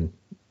been and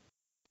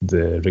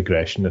the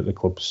regression that the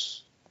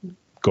club's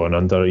gone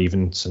under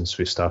even since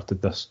we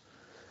started this.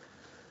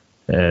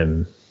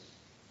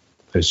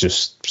 It's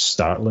just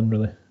startling,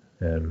 really.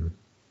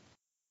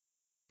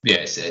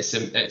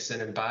 It's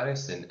an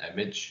embarrassing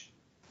image,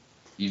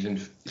 even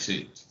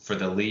for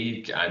the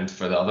league and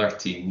for the other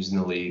teams in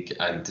the league,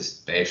 and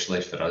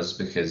especially for us,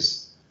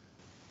 because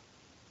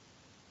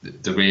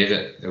the way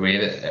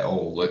that it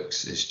all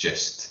looks is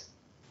just,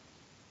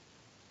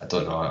 I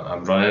don't know.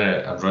 I'm running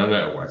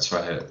out of words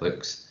for how it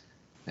looks.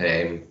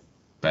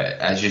 But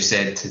as you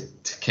said,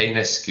 to kind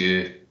of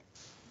skew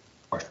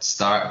or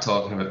start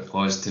talking about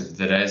positive,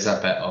 there is a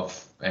bit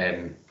of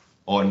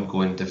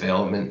ongoing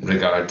development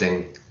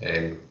regarding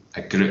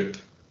a group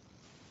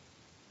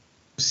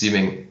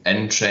seeming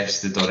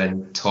interested or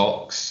in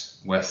talks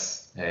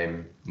with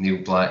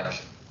Neil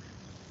Black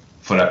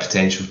for a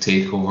potential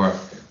takeover.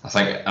 I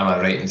think, am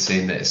I right in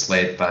saying that it's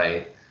led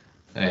by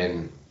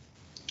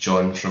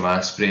John from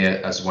Asprey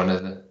as one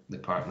of the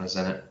partners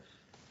in it,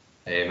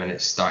 and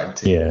it's starting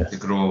to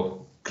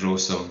grow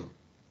some,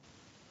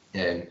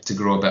 to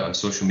grow a bit on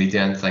social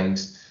media and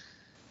things.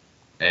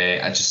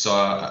 I just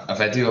saw a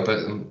video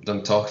about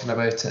them talking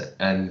about it,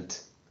 and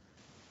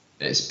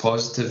it's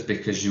positive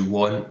because you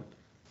want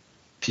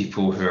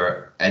people who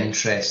are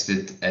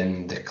interested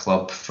in the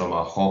club from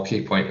a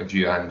hockey point of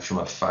view and from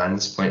a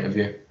fan's point of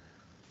view.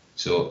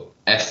 So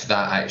if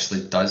that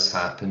actually does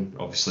happen,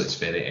 obviously it's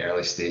very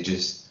early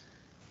stages,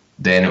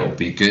 then it will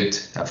be good.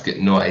 I've got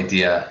no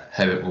idea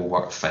how it will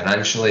work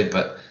financially,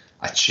 but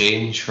a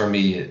change for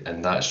me,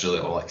 and that's really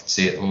all I could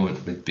say at the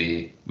moment, would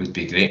be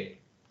great.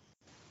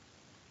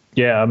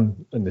 Yeah,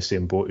 I'm in the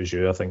same boat as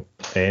you. I think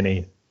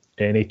any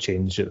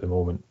change at the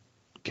moment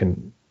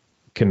can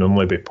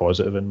only be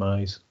positive in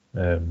my eyes,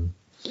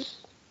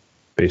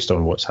 based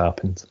on what's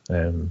happened.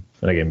 And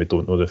again, we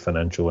don't know the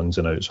financial ins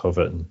and outs of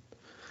it.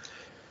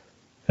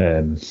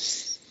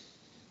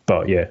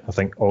 But yeah, I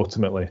think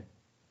ultimately,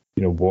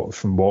 what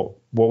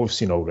we've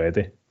seen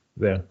already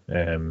there.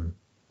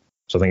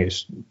 So I think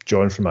it's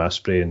John from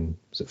Asprey and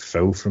is it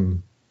Phil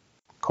from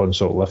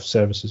Consult Lift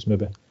Services,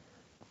 maybe.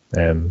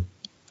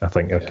 I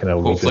think they're kind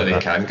of hopefully they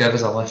can give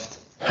us a lift.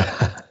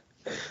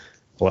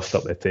 Lift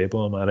up the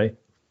table, am I right?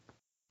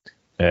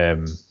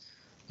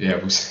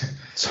 We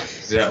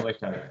certainly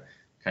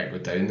can't go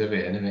down the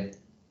way anyway.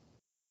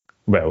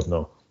 Well,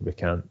 no, we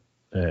can't.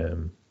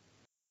 But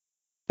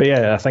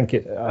yeah, I think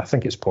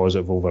it's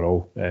positive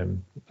overall.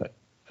 And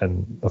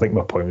I think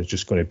my point was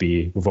just going to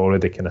be, we've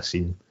already kind of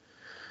seen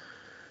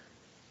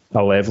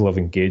a level of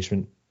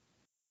engagement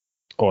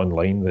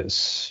online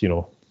that's,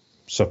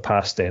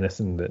 surpassed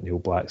anything that Neil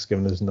Black's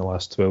given us in the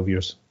last 12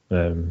 years.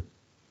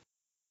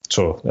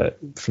 So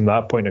from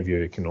that point of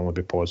view, it can only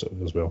be positive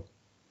as well.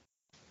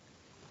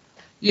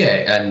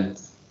 Yeah,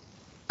 and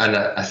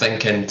I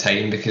think in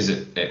time, because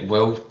it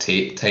will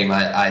take time,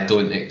 I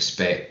don't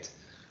expect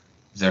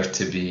there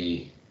to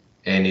be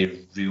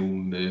any real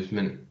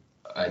movement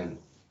and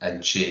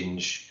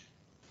change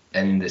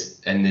in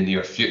the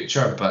near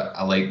future, but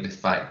I like the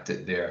fact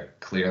that they're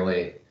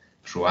clearly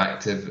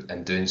proactive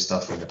and doing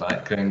stuff in the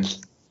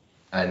background.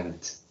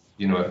 And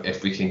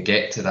if we can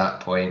get to that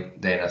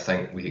point, then I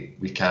think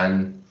we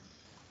can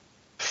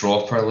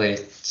properly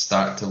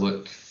start to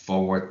look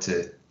forward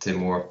to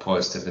more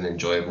positive and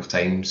enjoyable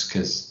times,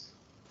 because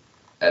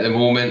at the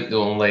moment the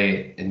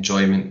only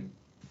enjoyment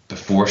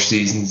before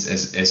seasons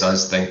is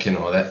us thinking,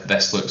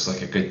 this looks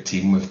like a good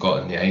team we've got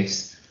on the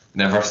ice.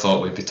 Never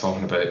thought we'd be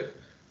talking about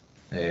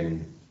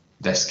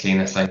this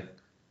kind of thing.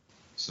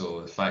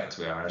 So the fact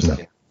we are is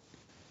kind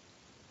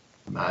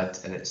of mad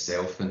in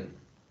itself and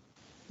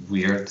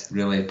weird,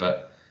 really.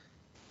 But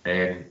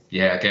I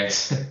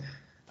guess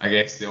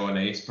the on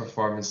ice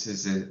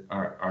performances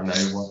are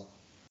now worth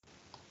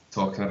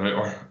talking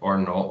about, or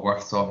not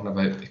worth talking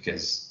about,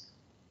 because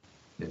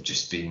they've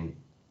just been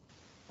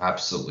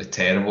absolutely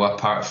terrible,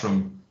 apart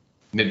from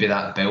maybe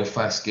that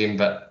Belfast game.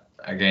 But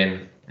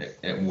again,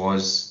 it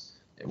was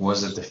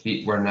a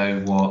defeat. We're now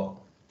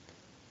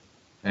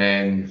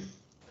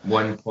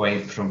 1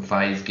 point from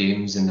 5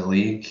 games in the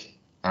league,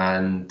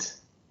 and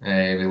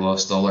we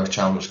lost all our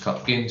Challenge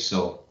Cup games,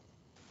 so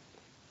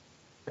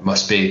it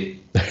must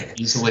be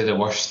easily the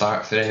worst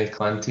start for any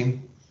Clan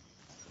team.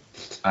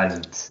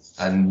 And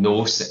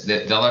no,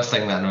 the other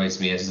thing that annoys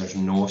me is there's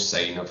no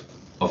sign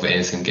of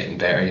anything getting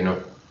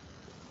better.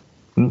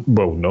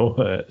 Well, no,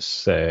 it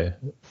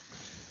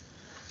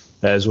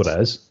is what it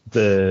is.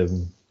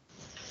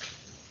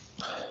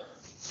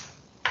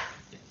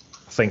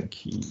 I think,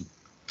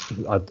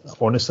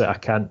 honestly, I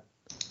don't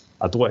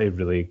want to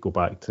really go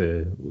back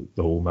to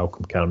the whole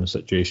Malcolm Cameron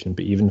situation,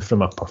 but even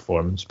from a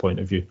performance point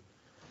of view,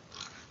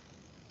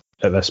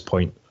 at this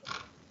point,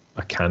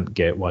 I can't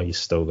get why he's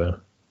still there.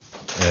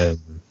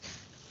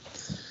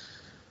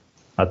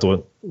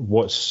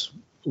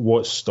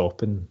 What's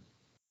stopping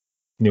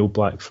Neil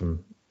Black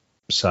from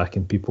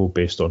sacking people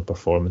based on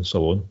performance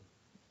alone?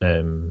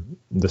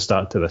 The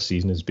start to this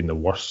season has been the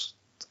worst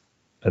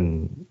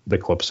in the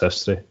club's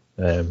history.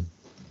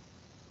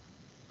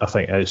 I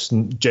think it's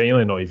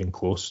genuinely not even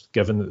close,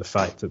 given that the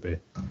fact that we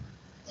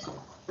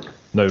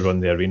now run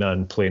the arena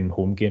and playing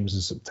home games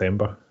in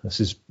September.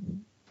 This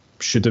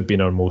should have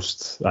been our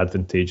most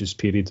advantageous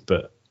period,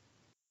 but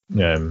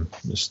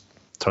it's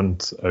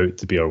turned out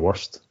to be our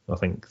worst. I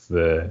think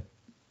the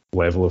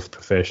level of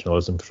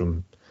professionalism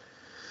from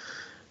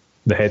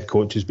the head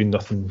coach has been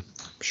nothing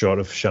short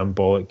of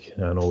shambolic.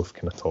 I know we've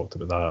kind of talked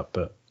about that,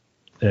 but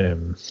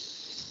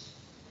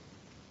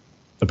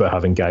about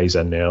having guys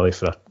in early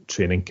for a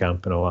training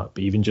camp and all that,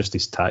 but even just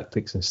his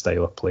tactics and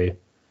style of play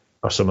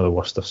are some of the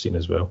worst I've seen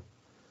as well.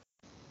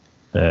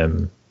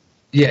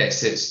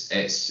 Yes,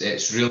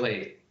 it's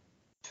really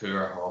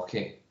poor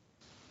hockey.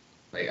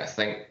 Like I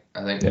think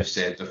we've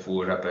said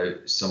before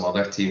about some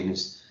other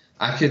teams.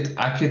 I could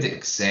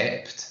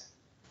accept.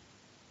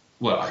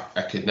 Well,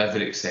 I could never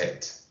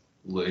accept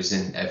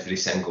losing every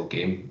single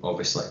game,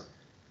 obviously.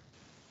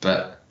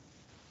 But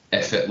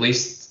if at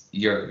least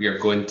you're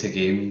going to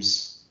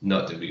games.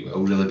 Not that we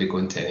will really be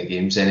going to any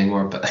games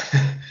anymore, but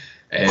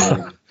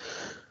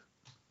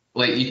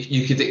like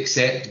you could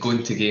accept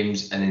going to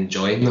games and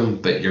enjoying them,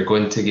 but you're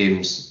going to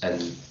games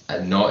and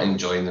not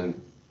enjoying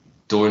them.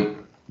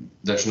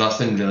 There's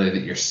nothing really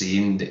that you're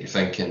seeing that you're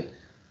thinking,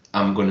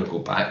 I'm going to go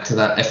back to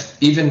that.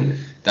 If even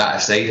that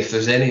aside, if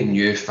there's any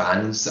new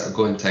fans that are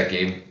going to a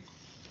game,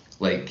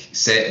 like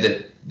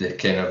set the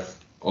kind of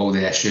all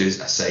the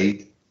issues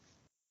aside,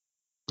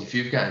 if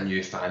you've got a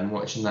new fan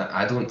watching that,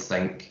 I don't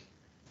think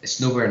it's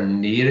nowhere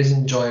near as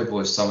enjoyable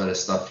as some of the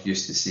stuff you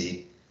used to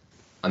see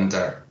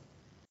under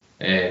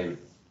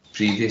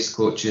previous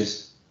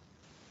coaches.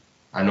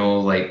 I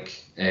know,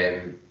 like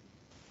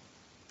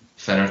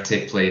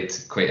Finnerty played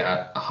quite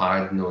a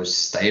hard-nosed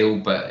style,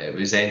 but it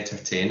was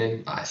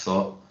entertaining, I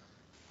thought,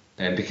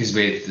 because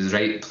we had the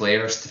right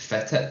players to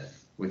fit it,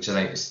 which I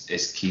think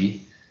is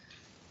key.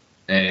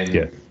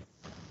 And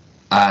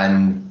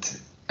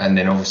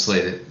then obviously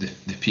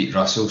the Pete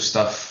Russell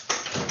stuff,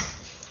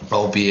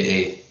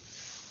 albeit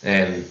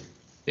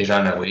he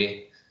ran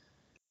away.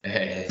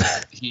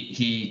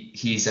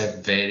 He's a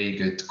very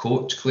good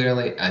coach,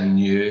 clearly, and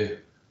knew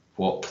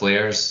what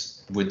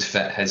players would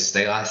fit his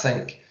style. I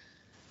think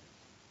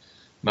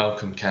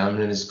Malcolm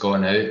Cameron has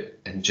gone out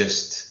and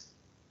just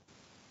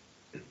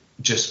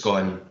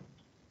gone,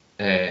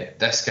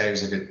 this guy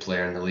was a good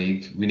player in the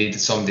league. We needed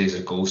somebody who's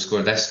a goal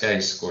scorer. This guy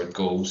scored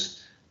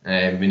goals.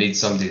 We need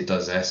somebody who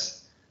does this.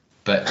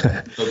 But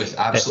with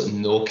absolutely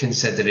no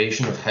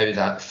consideration of how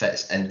that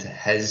fits into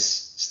his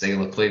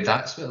style of play.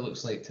 That's what it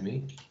looks like to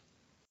me.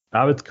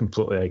 I would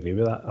completely agree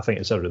with that. I think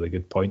it's a really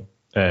good point.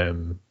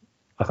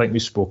 I think we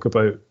spoke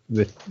about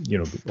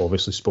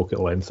obviously spoke at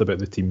length about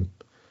the team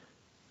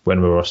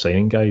when we were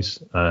signing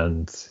guys,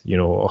 and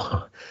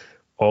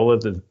all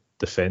of the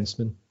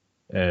defensemen,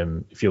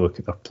 if you look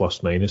at their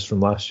plus minus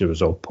from last year,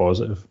 was all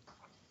positive,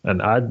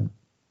 and I'd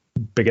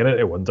beginning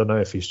to wonder now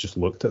if he's just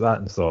looked at that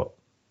and thought,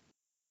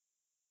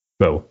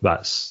 well,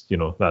 that's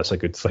a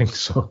good thing.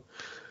 So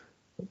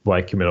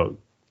why can we not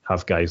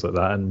have guys like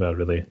that and we're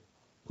really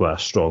a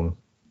strong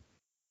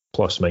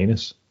plus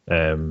minus?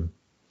 The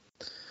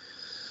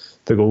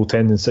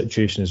goaltending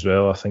situation as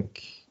well, I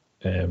think.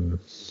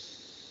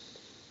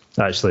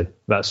 Actually,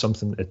 that's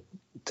something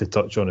to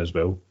touch on as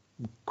well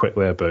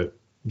quickly about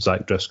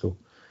Zach Driscoll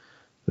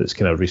that's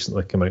kind of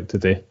recently come out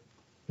today.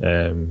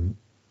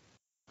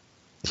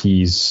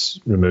 He's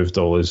removed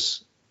all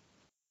his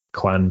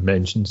clan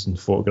mentions and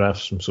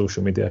photographs from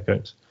social media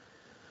accounts.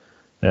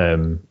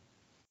 I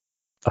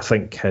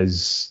think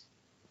his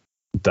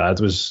dad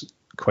was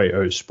quite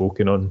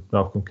outspoken on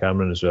Malcolm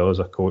Cameron as well as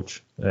a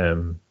coach.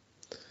 So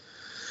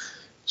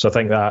I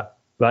think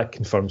that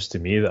confirms to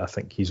me that I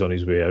think he's on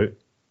his way out.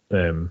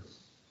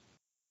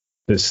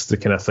 It's the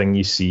kind of thing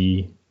you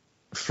see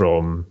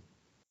from,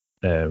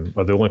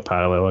 or the only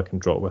parallel I can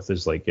draw with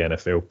is like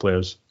NFL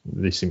players.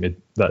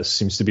 That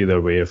seems to be their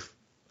way of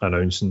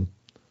announcing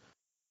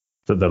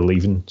that they're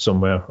leaving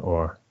somewhere,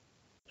 or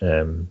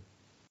try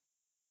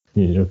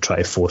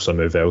to force a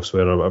move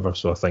elsewhere or whatever.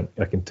 So I think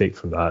I can take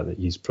from that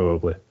he's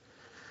probably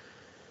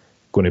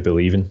going to be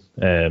leaving.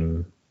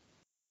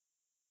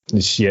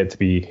 It's yet to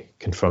be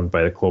confirmed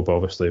by the club.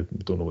 Obviously,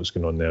 we don't know what's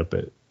going on there,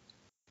 but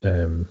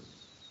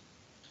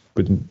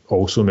would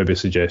also maybe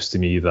suggest to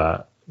me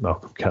that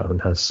Malcolm Cameron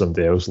has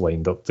somebody else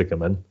lined up to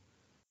come in.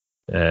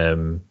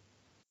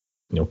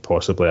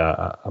 Possibly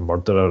a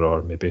murderer,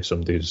 or maybe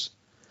somebody who's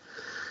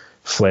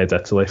fled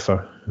Italy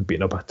for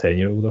beating up a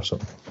 10-year-old or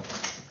something.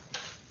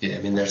 Yeah,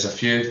 I mean, there's a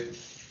few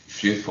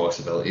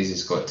possibilities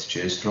he's got to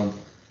choose from.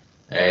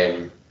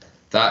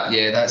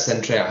 That's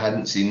interesting. I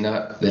hadn't seen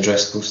the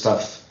Driscoll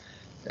stuff.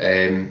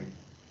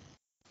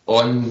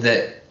 On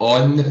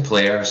the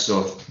players,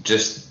 so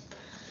just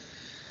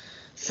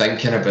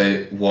thinking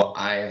about what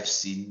I have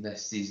seen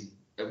this season,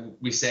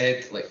 we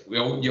said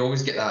you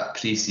always get that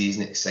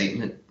pre-season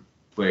excitement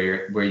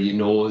where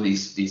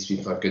these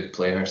people are good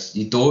players.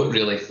 You don't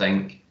really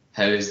think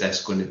how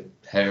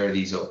are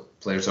these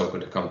players all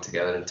going to come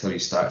together until you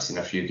start seeing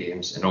a few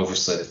games, and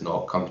obviously they've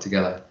not come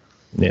together.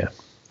 Yeah,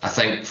 I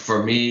think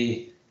for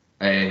me,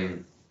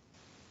 the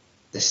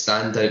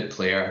standout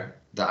player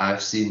that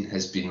I've seen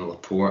has been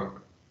Laporte.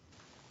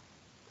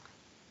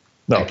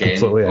 No, again,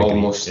 completely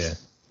almost. Yeah.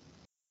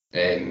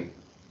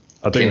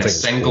 I don't think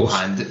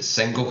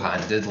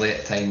single-handedly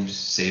at times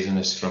saving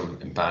us from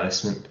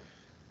embarrassment,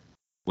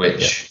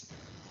 which,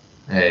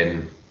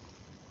 I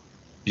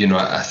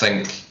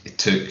think it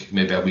took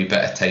maybe a wee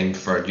bit of time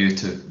for you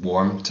to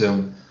warm to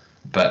him,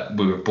 but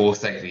we were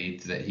both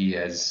agreed that he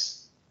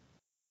is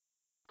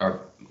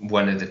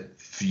one of the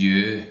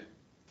few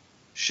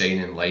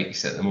shining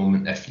lights at the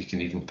moment, if you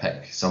can even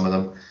pick some of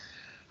them.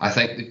 I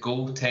think the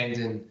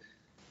goaltending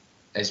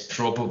is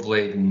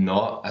probably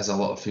not, as a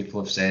lot of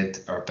people have said,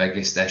 our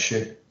biggest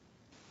issue,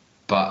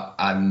 but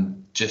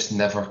I'm just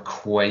never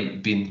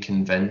quite been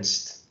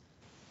convinced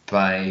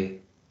by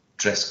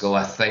Driscoll.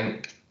 I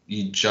think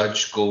you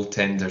judge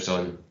goaltenders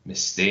on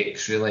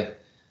mistakes, really,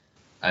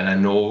 and I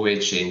know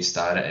with Shane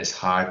Starrett it's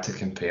hard to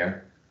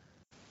compare,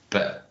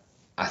 but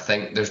I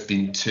think there's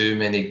been too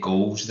many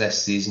goals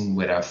this season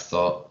where I've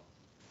thought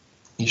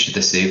he should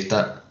have saved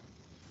that.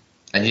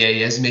 And yeah,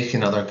 he is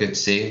making other good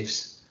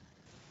saves,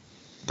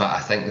 but I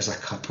think there's a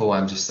couple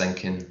I'm just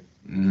thinking,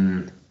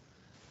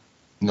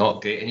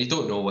 not great. And you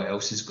don't know what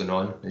else is going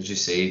on. As you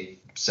say,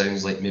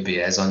 sounds like maybe he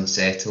is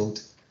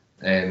unsettled.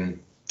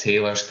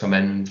 Taylor's come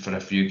in for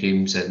a few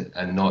games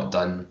and not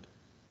done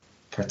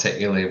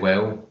particularly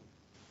well.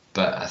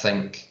 But I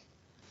think,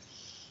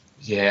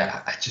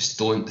 I just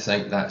don't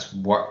think that's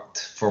worked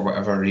for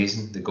whatever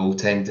reason, the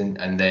goaltending.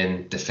 And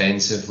then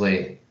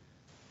defensively,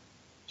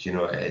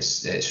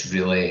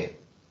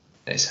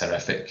 it's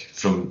horrific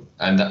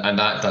and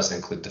that does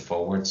include the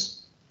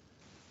forwards.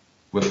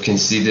 We've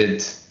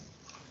conceded,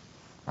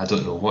 I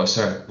don't know, what's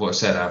our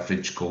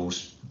average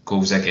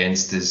goals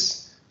against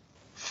is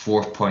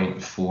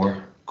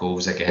 4.4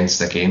 goals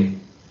against a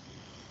game,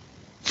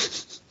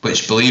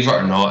 which, believe it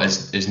or not,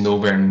 is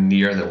nowhere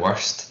near the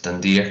worst.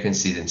 Dundee are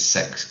conceding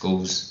 6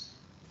 goals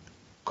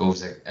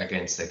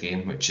against a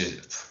game, which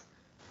is,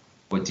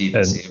 what do you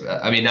even say?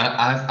 I mean,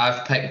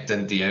 I've picked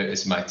Dundee out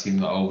as my team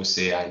that I always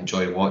say I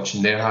enjoy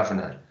watching. They're having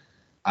an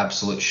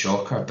absolute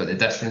shocker, but the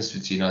difference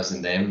between us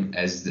and them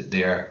is that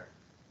they're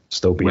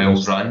still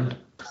well run.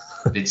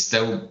 They'd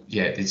still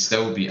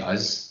beat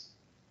us,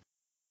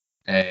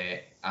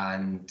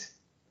 and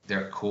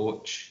their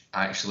coach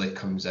actually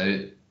comes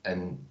out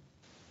and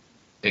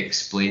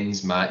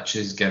explains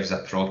matches, gives a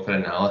proper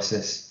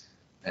analysis,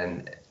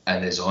 and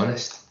is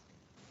honest.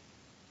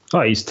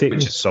 Oh, he's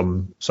taking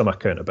some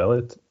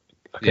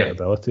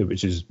accountability,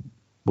 which is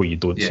what you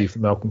don't see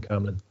from Malcolm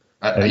Cameron.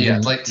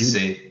 I'd like to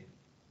say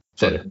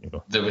sorry.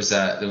 There was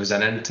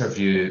an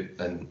interview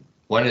in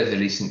one of the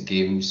recent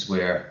games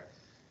where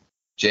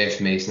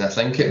Jeff Mason, I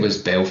think it was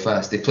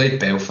Belfast, they played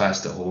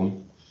Belfast at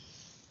home,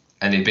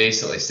 and he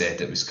basically said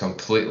it was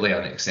completely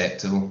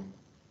unacceptable.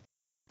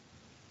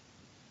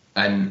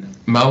 And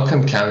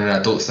Malcolm Cameron,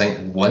 I don't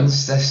think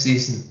once this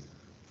season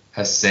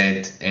has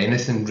said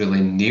anything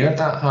really near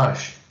that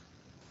harsh.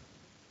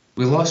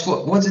 We lost,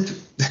 what did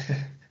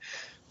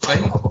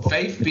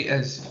Fife beat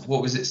us,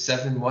 what was it,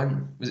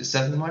 7-1? Was it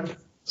 7-1?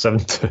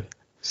 7-2.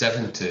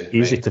 7-2.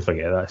 Easy right? to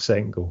forget that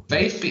second goal.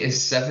 Fife beat us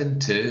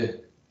 7-2,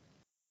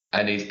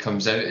 and he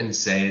comes out and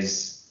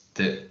says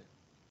that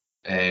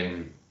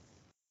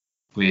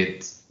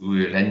we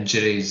were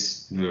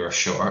injuries, we were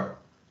shorter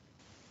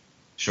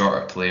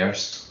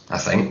players, I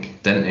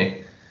think, didn't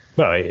he?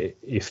 Well,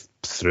 he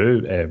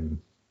threw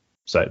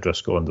Zach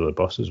Driscoll under the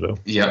bus as well.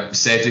 Yeah,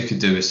 said he could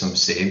do with some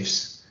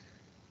saves.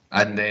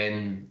 And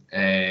then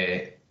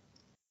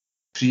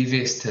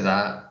previous to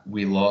that,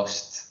 we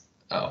lost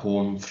at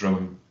home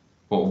from,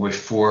 what were we,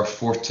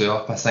 4-2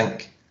 up, I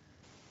think.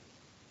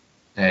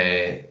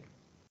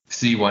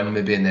 3-1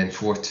 maybe, and then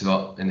 4-2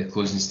 up in the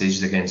closing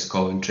stages against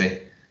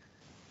Coventry.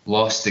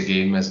 Lost the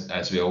game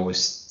as we always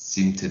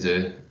seem to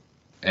do.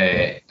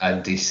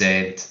 And he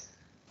said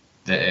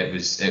that it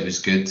was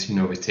good. You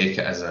know, we take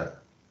it as a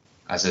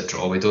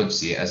draw. We don't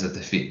see it as a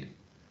defeat.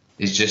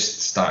 He's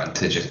just starting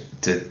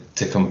to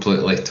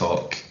completely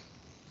talk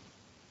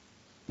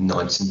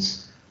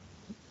nonsense.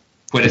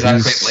 Whereas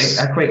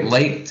I quite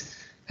liked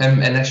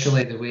him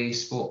initially, the way he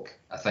spoke.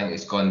 I think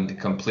it's gone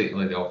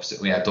completely the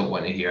opposite way. I don't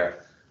want to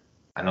hear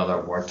another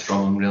word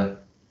from him, really.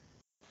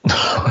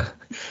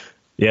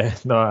 Yeah,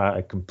 no,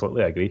 I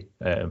completely agree.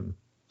 I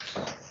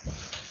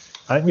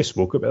think we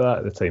spoke about that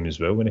at the time as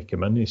well when he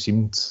came in. He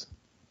seemed,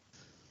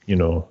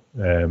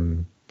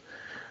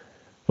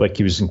 like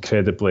he was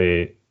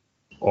incredibly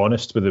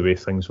honest with the way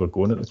things were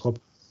going at the club,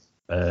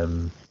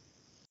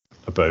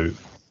 about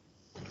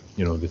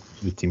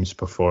the team's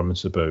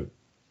performance, about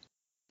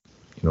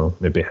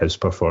maybe his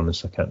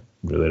performance. I can't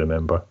really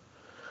remember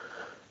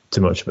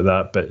too much about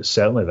that, but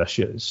certainly this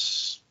year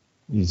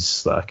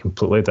he's like a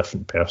completely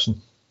different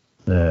person.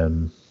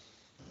 But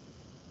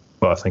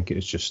I think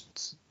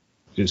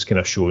it's kind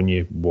of showing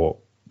you what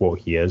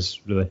he is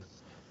really.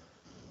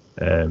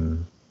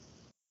 And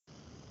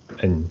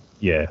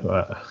yeah,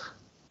 I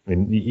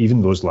mean,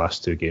 even those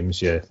last two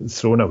games, yeah,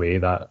 throwing away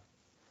that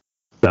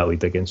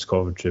lead against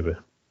Coventry with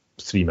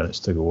 3 minutes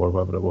to go or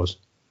whatever it was,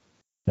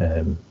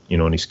 and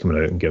he's coming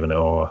out and giving it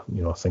all.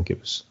 I think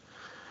it's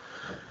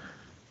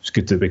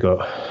good that we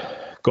got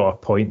a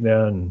point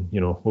there, and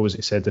what was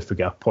it said? If we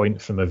get a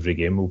point from every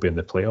game, we'll be in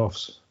the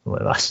playoffs.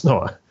 Like, that's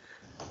not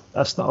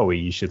a way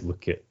you should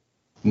look at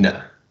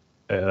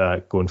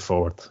going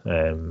forward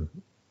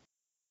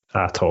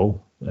at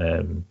all.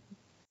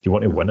 You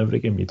want to win every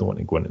game. You don't want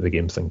to go into the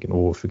game thinking,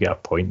 if we get a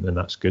point, then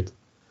that's good.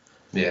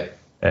 Yeah.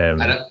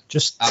 Terrible.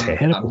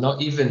 I'm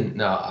not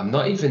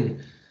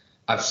even.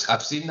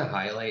 I've seen the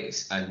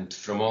highlights, and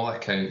from all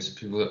accounts,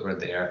 people that were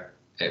there,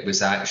 it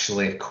was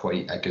actually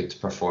quite a good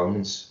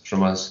performance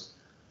from us.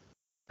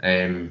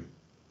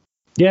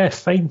 Yeah,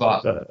 fine.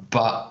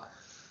 But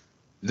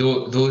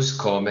those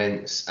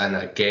comments, and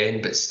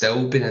again, but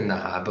still being in the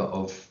habit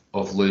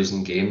of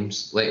losing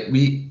games. Like,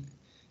 we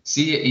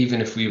see it even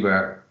if we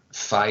were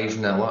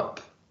 5-0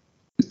 up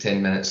with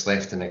 10 minutes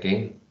left in a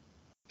game.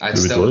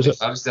 If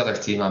I was the other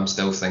team, I'm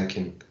still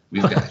thinking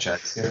we've got a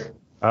chance here.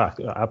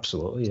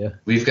 Absolutely, yeah.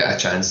 We've got a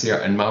chance here,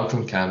 and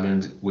Malcolm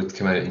Cameron would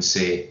come out and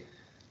say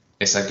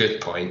it's a good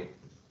point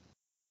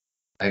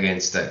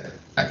against a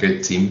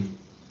good team,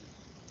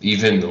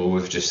 even though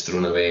we've just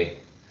thrown away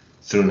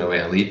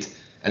a lead.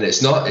 And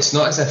it's not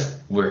as if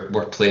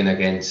we're playing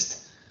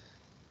against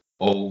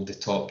all the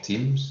top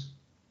teams.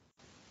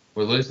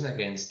 We're losing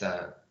against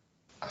a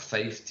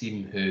Fife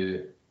team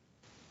who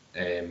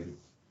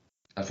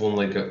have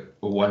only got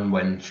 1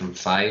 win from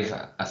 5.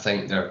 I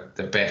think they're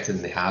better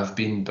than they have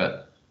been,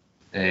 but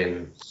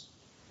they're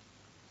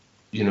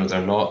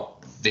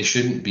not. They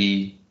shouldn't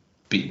be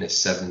beating us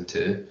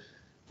 7-2.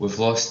 We've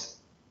lost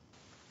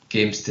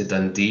games to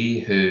Dundee,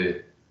 who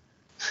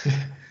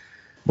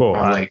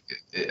are like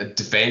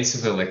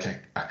defensively like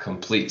a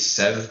complete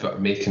sieve, but are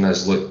making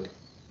us look.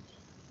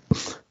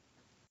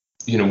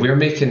 We're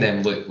making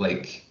them look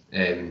like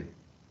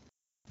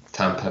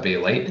Tampa Bay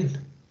Lightning.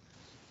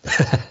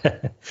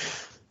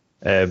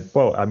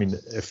 Well, I mean,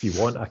 if you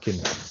want, I can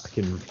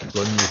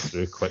run you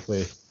through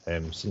quickly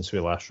since we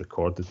last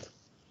recorded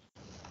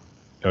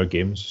our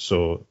games.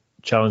 So,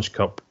 Challenge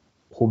Cup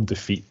home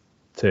defeat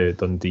to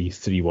Dundee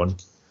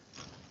 3-1.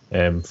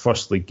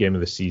 First league game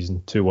of the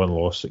season, 2-1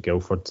 loss at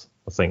Guildford.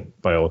 I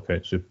think by all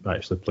accounts we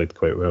actually played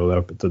quite well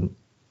there, but didn't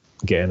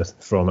get anything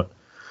from it.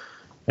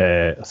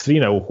 A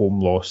 3-0 home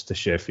loss to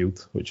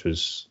Sheffield, which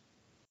was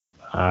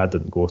I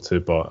didn't go to,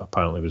 but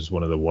apparently was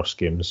one of the worst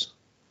games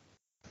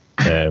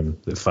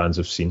that fans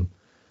have seen.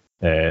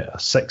 A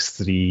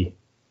 6-3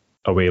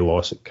 away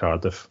loss at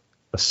Cardiff,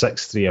 a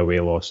 6-3 away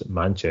loss at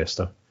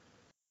Manchester,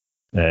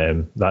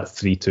 that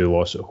 3-2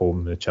 loss at home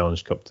in the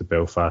Challenge Cup to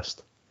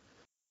Belfast,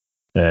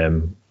 A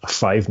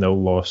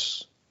 5-0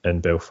 loss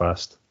in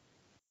Belfast.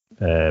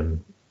 That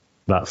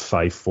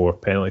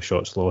 5-4 penalty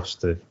shots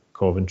lost to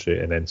Coventry,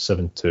 and then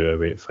 7-2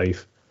 away at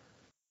Fife.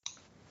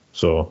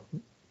 So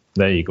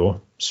there you go.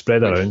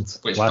 Spread around.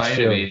 Which by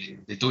the way,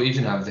 they don't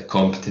even have the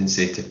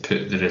competency to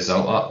put the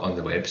result up on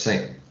the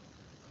website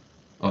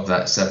of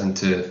that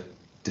 7-2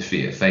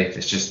 defeat at Fife.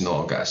 It's just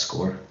not got a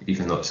score,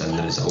 even though it's in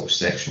the results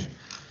section.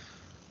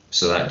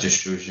 So that just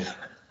shows you.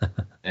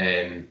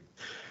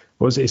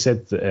 What was it he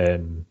said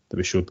that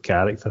we showed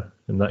character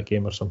in that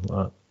game or something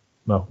like that?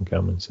 Malcolm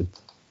Cameron said.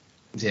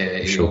 Yeah,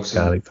 he showed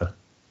also character.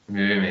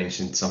 Maybe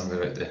mentioned something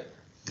about the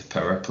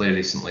power play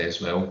recently as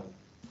well,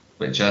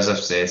 which, as I've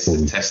said,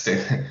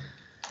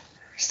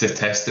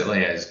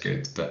 statistically is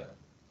good, but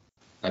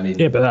I mean,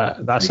 yeah,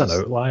 but that's an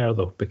outlier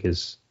though,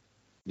 because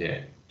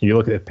you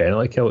look at the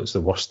penalty kill, it's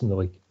the worst in the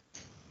league.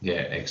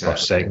 Yeah, exactly. Or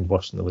second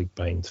worst in the league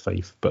behind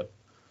Fife, but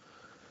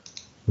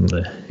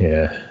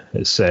yeah,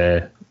 it's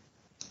not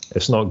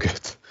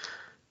good.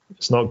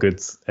 It's not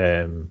good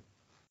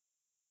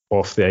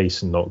off the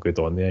ice and not good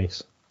on the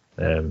ice.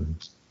 I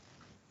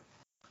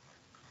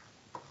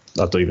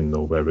don't even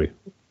know where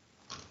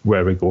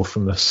we go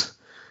from this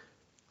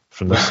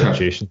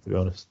situation, to be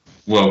honest.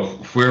 Well,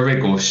 where we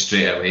go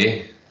straight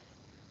away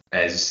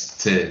is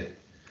to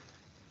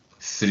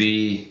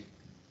three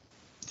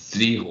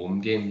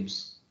home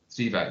games,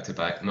 3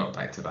 back-to-back, not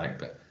back-to-back,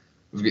 but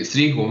we've got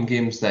 3 home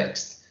games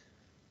next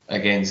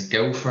against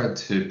Guildford,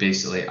 who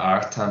basically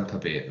are Tampa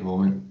Bay at the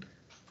moment,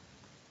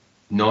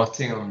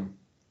 Nottingham,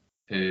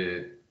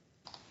 who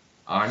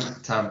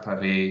aren't Tampa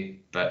Bay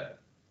but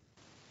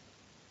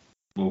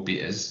will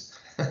beat us,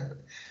 and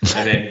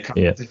then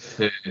Cardiff,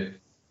 who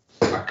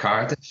are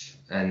Cardiff,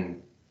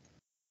 and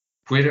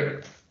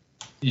where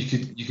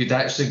you could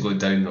actually go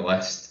down the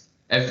list.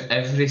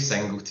 Every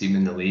single team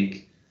in the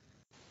league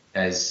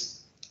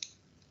is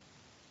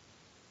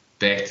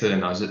better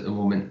than us at the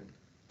moment,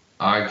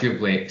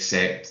 arguably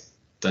except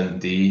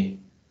Dundee,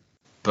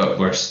 but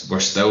we're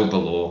still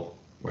below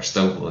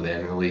them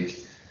in the league.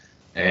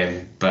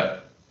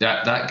 But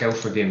that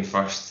Guildford game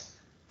first,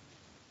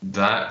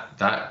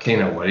 that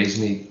kind of worries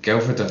me.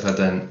 Guildford have had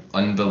an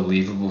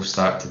unbelievable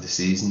start to the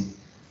season.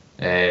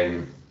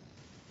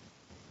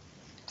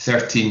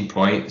 13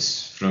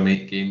 points from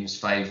 8 games,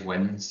 5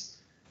 wins.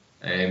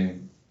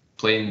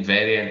 Playing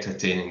very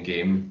entertaining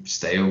game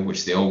style,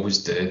 which they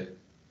always do.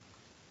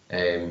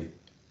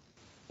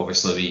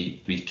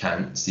 Obviously, we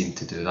can't seem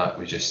to do that.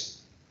 We've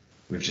just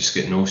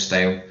got no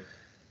style,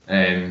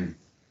 and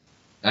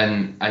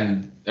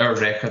our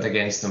record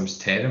against them's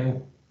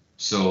terrible.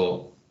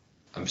 So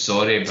I'm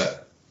sorry,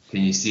 but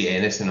can you see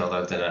anything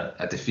other than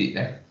a defeat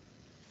there?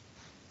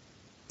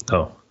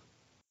 No.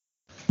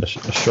 A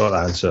short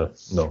answer,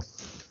 no.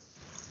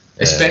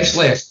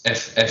 Especially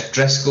if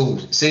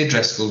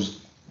Driscoll's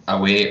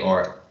away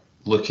or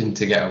looking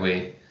to get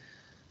away,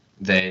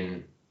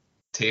 then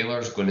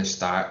Taylor's going to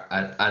start,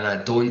 and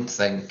I don't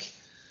think,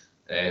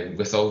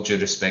 with all due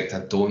respect, I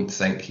don't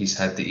think he's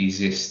had the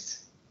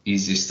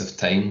easiest of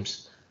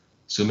times.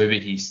 So maybe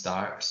he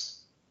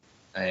starts,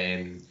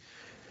 and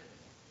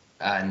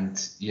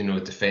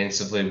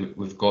defensively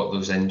we've got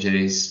those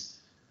injuries.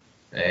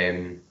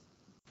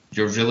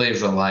 You're really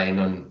relying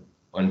on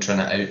trying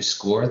to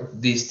outscore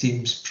these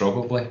teams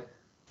probably,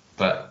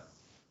 but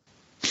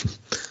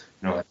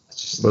no,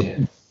 it's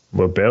just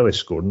we're barely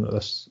scoring at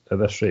this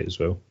rate as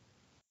well.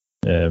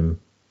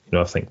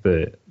 I think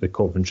the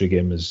Coventry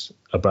game is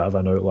a bit of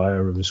an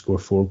outlier where we score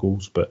 4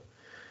 goals, but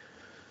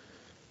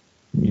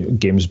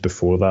games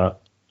before that,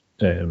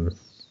 2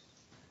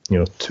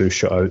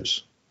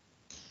 shutouts,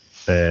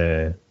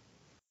 in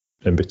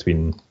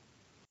between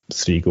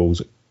 3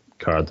 goals at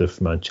Cardiff,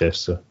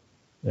 Manchester,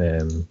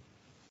 2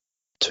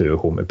 at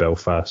home at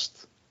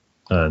Belfast,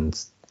 and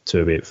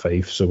 2 away at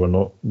Fife. So we're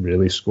not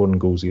really scoring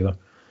goals either.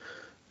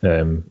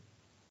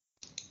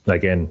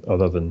 Again,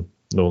 other than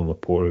Nolan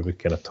Laporte, who we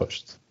kind of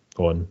touched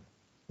on,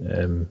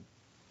 who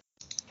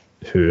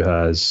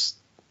has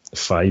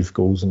 5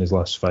 goals in his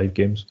last 5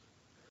 games.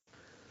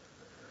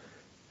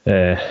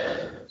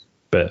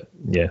 But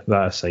yeah,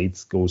 that aside,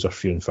 goals are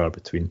few and far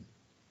between.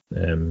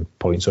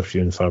 Points are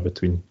few and far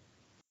between.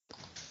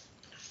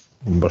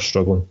 And we're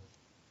struggling.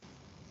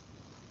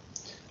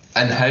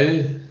 And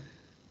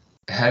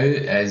how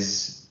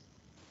is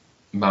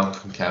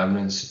Malcolm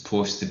Cameron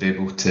supposed to be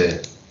able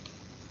to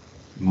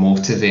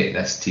motivate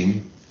this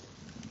team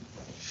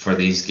for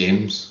these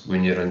games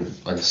when you're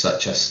on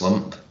such a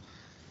slump?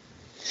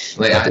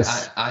 Like I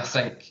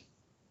think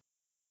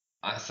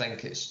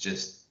it's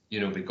just,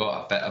 we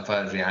got a bit of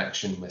a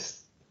reaction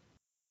with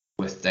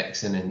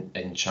Dixon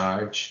in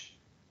charge,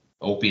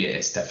 albeit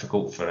it's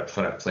difficult for a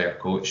player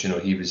coach.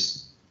 He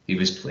was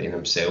playing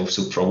himself,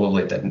 so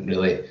probably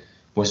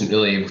wasn't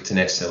really able to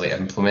necessarily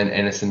implement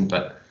anything.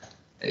 But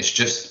it's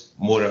just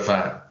more of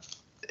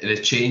the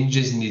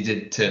changes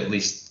needed to at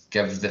least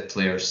give the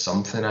players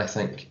something. I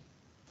think,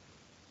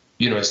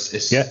 give us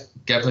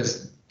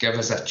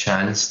a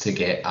chance to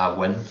get a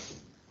win,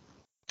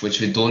 which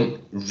we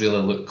don't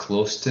really look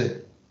close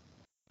to,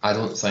 I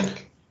don't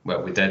think.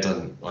 Well, we did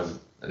on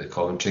the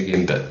commentary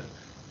game, but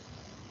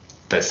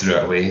threw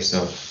it away.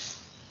 So.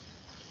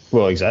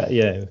 Well, exactly.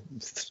 Yeah,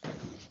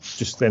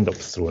 just end up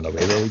throwing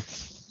away the league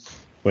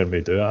when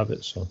we do have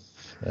it. So,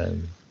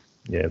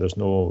 yeah, there's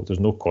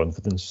no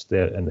confidence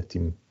there in the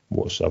team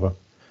whatsoever.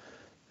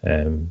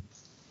 And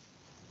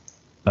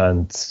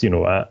as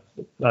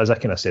I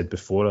kind of said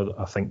before,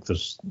 I think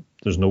there's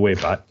no way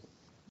back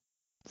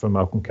for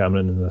Malcolm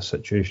Cameron in this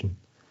situation.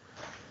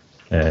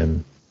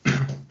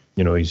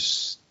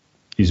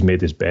 He's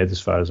made his bed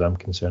as far as I'm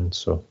concerned.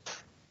 So,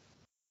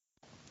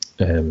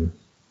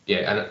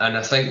 yeah, and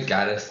I think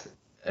Gareth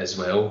as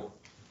well.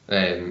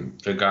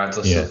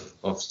 Regardless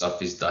of stuff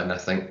he's done, I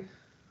think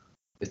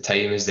the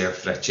time is there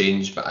for a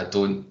change. But I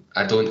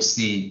don't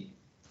see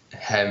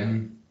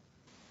him.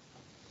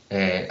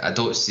 I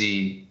don't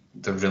see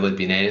there really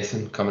being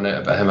anything coming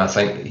out about him. I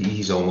think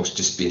he's almost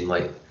just been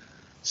like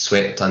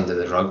swept under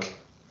the rug,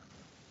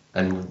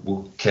 and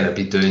will kind of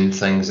be doing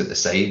things at the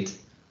side.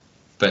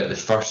 But the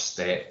first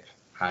step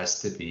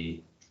has to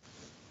be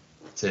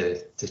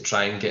to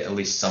try and get at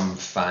least some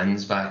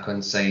fans back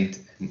on side,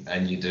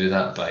 and you do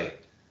that by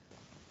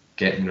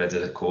getting rid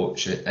of the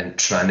coach and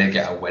trying to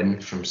get a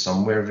win from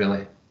somewhere.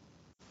 Really,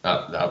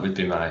 that would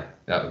be my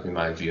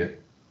view.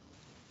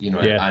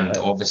 And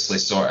obviously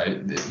sort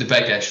out the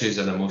big issues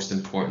are the most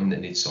important that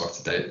need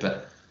sorted out.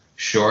 But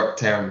short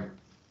term,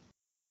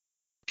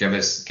 give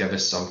us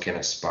some kind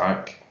of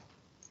spark.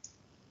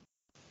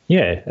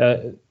 Yeah,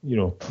 the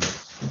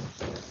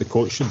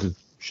coach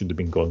should have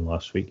been gone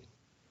last week.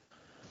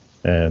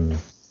 I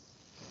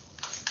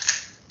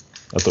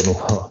don't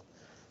know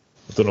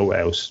what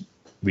else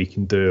we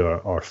can do,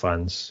 or our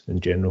fans in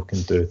general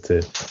can do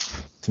to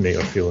make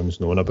our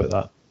feelings known about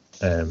that.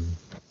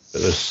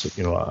 But there's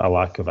a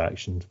lack of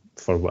action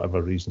for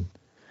whatever reason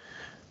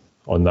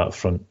on that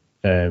front.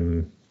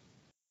 And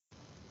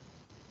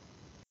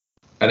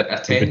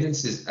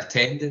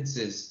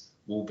attendances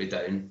will be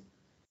down,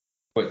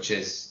 which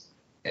is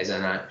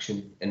an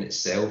action in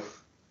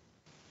itself.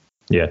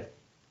 Yeah.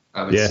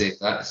 I would say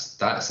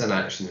that's an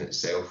action in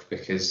itself,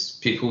 because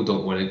people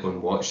don't want to go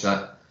and watch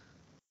that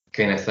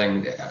kind of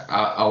thing.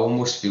 I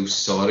almost feel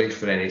sorry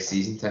for any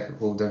season ticket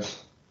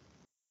holders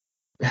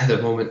at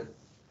the moment,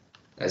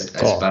 as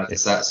bad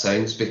as that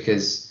sounds,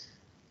 because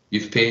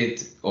you've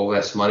paid all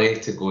this money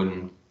to go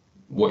and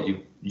what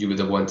you would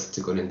have wanted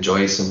to go and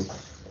enjoy some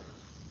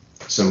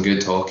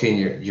good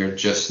hockey, and you're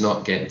just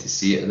not getting to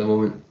see it at the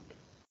moment.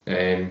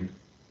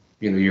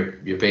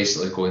 You're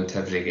basically going to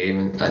every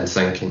game and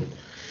thinking,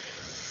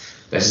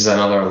 this is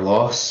another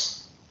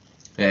loss.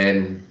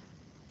 There's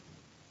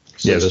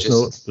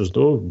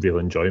no real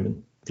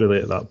enjoyment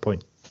really at that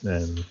point.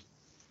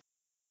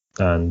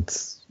 I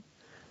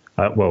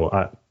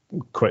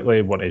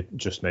quickly want to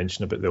just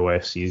mention about the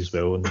OSC as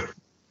well,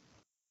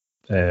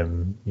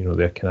 and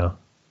their kind of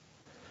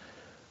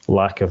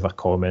lack of a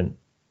comment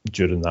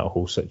during that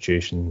whole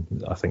situation.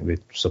 I think they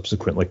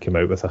subsequently came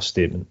out with a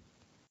statement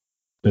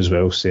as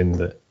well, saying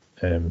that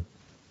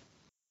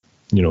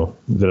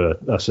they're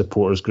a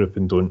supporters group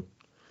and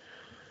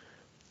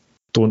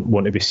don't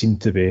want to be seen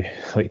to be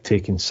like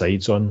taking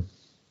sides on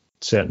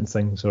certain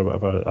things or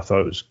whatever. I thought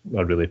it was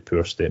a really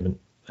poor statement.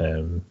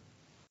 I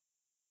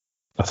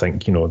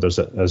think there's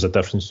a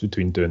difference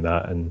between doing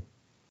that and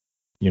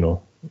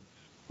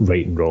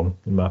right and wrong,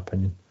 in my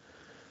opinion.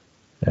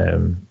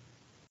 I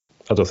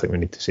don't think we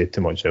need to say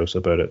too much else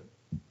about it.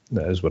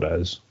 That is what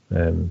it is.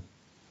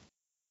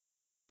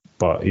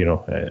 But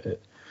in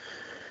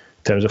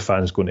terms of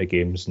fans going to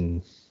games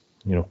and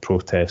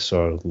protests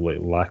or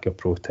lack of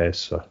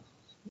protests or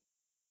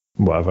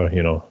whatever,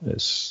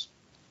 it's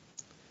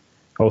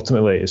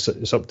ultimately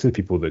it's up to the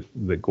people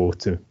that go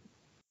to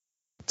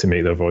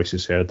make their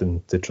voices heard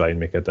and to try and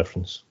make a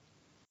difference.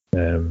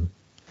 Fans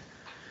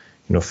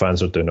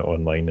are doing it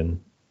online, and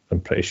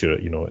I'm pretty sure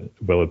it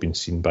will have been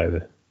seen by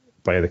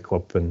the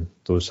club and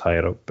those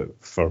higher up,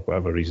 but for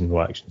whatever reason no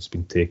action's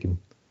been taken.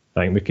 I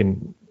think we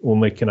can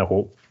only kind of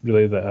hope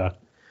really that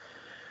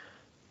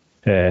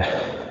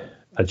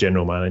a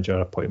general manager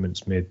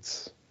appointment's made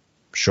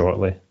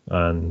shortly,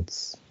 and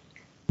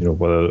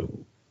whether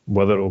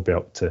it'll be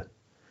up to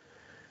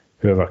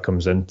whoever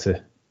comes in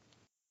to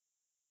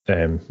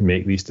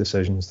make these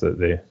decisions that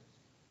they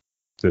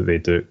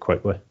do it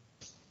quickly,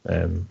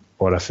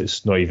 or if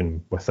it's not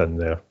even within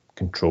their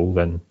control,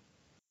 then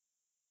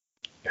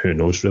who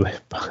knows really.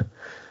 But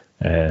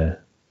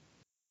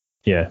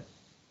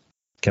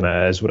kind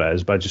of is what it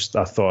is. But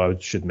I thought I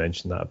should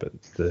mention that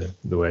about the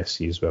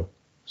OSC as well,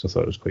 so I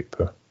thought it was quite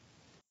poor.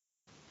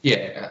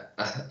 Yeah,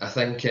 I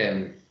think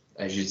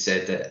as you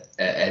said, that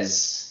it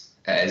is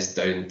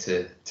down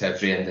to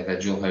every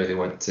individual how they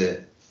want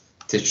to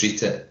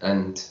treat it,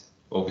 and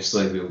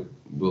obviously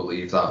we'll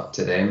leave that up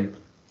to them.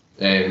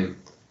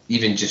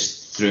 Even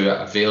just through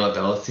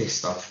availability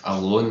stuff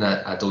alone,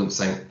 I don't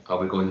think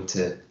I'll be going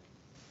to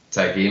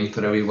a game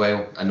for a wee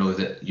while. I know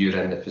that you're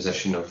in the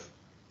position of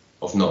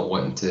not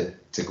wanting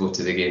to go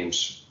to the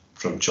games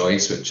from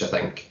choice, which I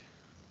think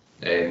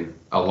a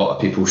lot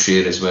of people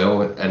share as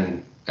well,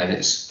 and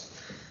it's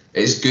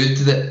it's good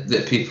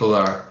that people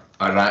are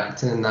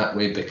acting in that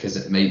way, because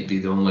it might be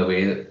the only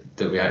way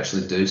that we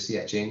actually do see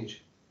a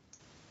change.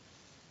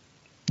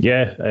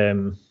 Yeah.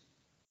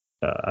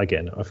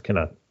 Again, I've kind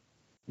of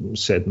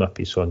said my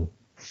piece on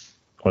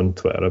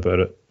Twitter about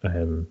it.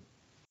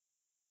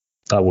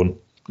 I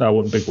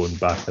won't be going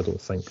back, I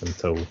don't think,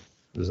 until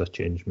there's a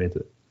change made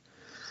at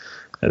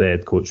the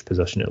head coach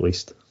position at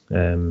least,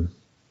 or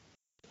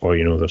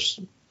there's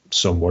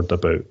some word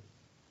about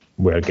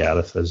where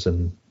Gareth is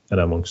in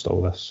amongst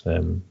all this.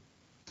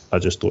 I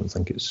just don't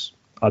think it's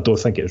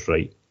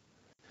right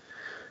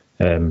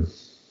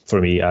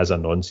for me as a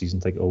non-season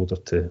ticket holder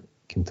to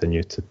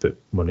continue to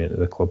put money into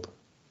the club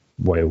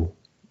while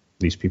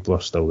these people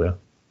are still there.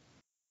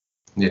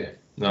 Yeah,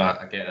 no,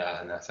 I get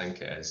that, and I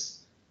think it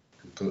is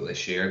completely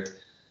shared.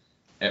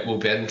 It will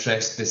be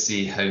interesting to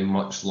see how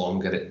much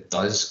longer it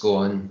does go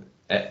on,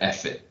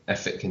 if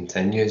it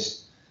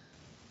continues.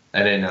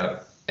 And in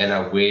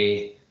a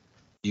way,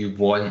 you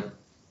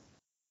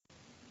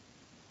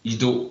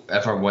don't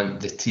ever want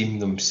the team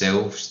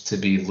themselves to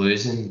be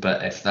losing,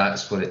 but if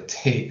that's what it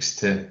takes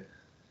to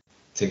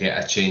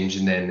get a change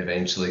and then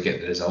eventually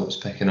get the results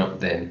picking up,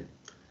 then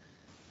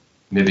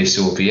maybe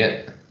so be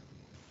it.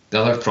 The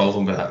other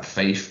problem with that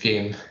Fife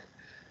game,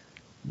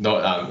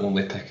 not that I'm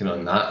only picking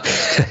on that,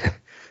 but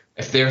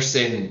if they're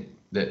saying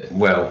that,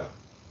 well,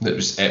 it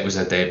was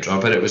a dead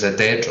rubber, it was a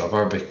dead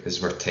rubber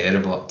because we're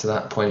terrible up to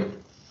that point.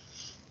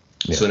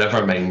 Yeah. So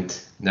never mind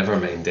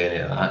any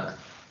of that.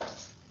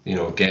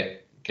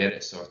 Get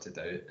it sorted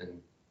out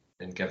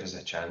and give us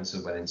a chance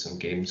of winning some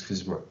games,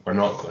 because we're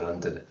not going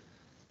under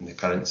in the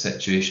current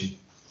situation.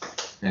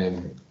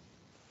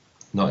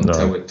 Not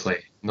until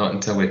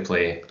we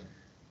play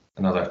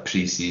another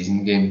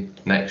pre-season game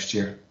next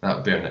year.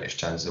 That'll be our next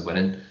chance of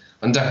winning.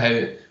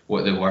 Wonder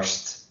what the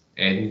worst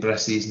Edinburgh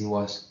season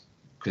was,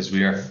 because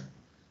we're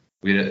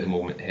at the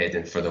moment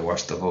heading for the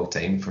worst of all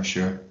time for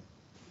sure.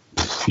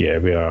 Yeah,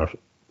 we are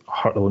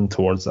hurtling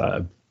towards that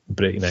at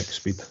breakneck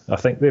speed. I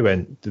think did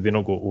they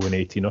not go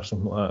 0-18 or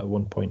something like that at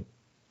one point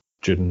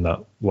during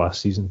that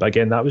last season? But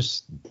again, that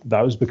was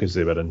because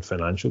they were in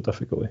financial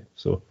difficulty.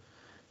 So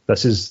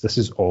this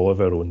is all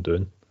of our own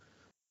doing.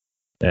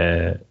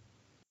 And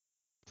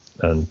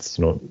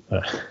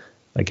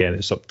again,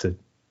 it's up to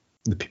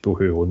the people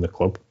who own the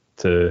club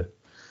to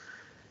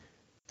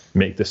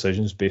make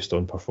decisions based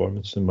on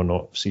performance, and we're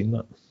not seeing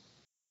that.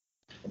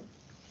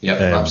 Yeah,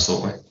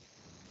 absolutely.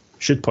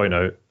 Should point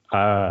out,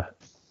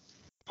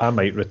 I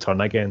might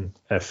return again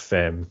if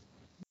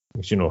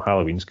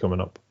Halloween's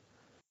coming up.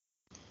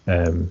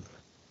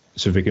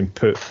 So if we can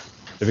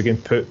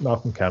put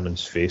Malcolm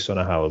Cameron's face on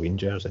a Halloween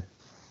jersey,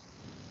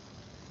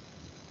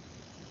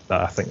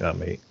 I think that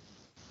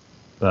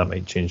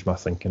might change my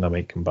thinking. I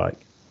might come back.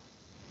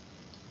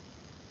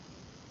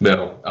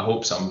 Well, I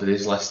hope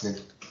somebody's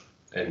listening,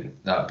 and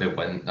that'd be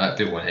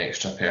one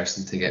extra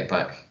person to get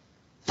back.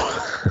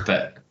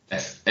 But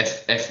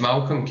if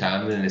Malcolm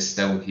Cameron is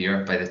still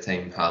here by the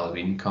time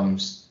Halloween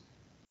comes,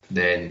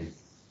 then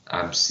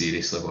I'm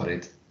seriously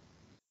worried.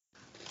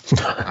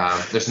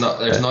 There's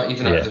not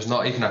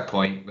even a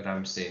point where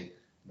I'm saying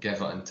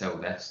give it until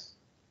this.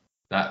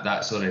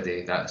 That's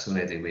already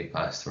way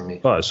past for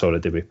me. Oh, it's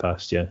already way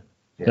past, yeah.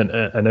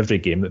 And every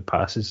game that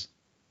passes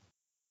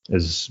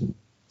is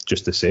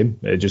just the same.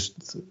 It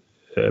just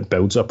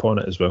builds upon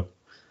it as well.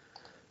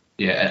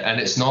 Yeah, and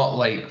it's not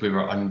like we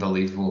were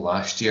unbelievable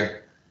last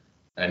year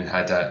and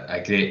had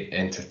a great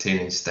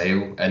entertaining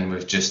style, and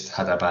we've just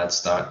had a bad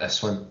start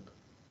this one.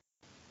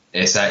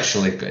 It's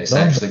actually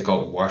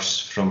got worse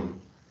from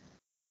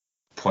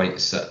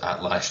points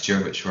at last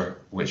year, which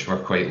were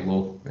quite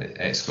low.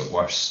 It's got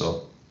worse,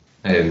 so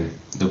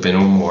there'll be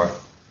no more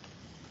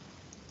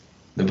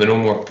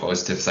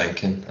positive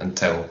thinking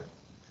until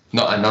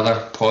not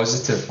another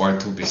positive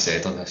word will be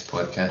said on this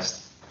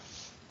podcast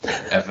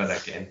ever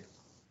again.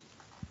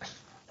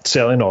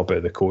 Certainly not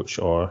about the coach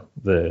or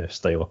the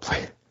style of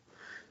play,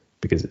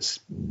 because it's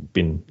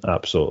been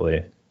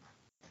absolutely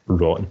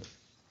rotten.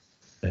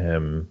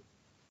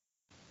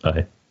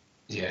 Aye.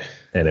 Yeah.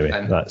 Anyway,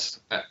 and that's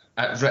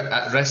at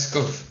risk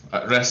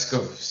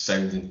of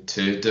sounding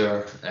too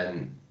dour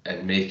and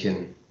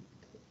making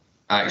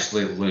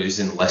actually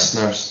losing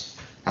listeners.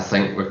 I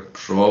think we've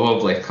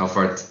probably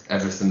covered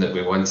everything that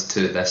we wanted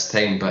to this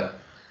time, but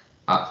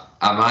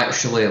I'm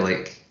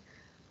actually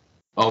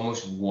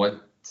almost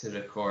want to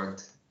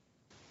record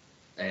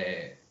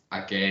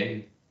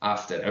again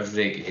after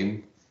every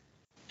game,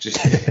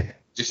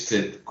 just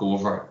to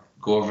go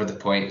over the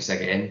points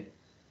again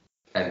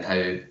and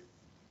how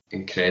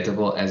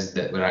incredible it is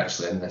that we're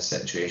actually in this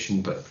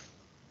situation, but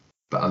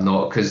I'm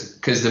not,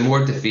 because the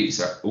more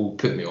defeats will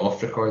put me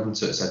off recording,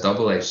 so it's a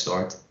double-edged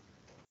sword.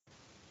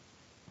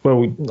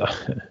 Well,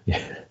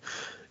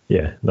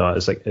 yeah, no,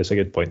 it's a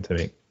good point to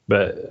make.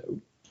 But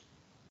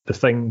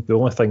the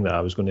only thing that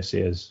I was going to say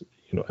is,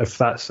 if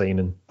that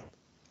signing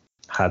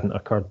hadn't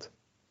occurred,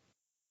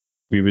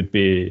 we would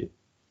be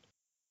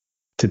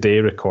today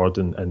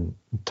recording and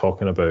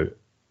talking about,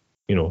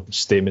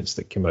 statements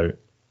that came out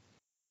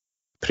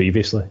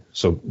previously.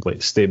 So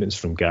like statements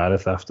from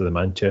Gareth after the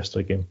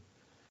Manchester game,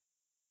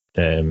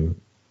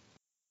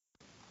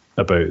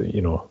 about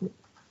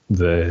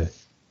the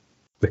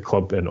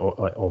club and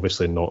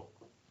obviously not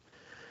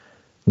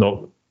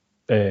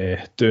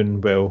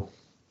doing well.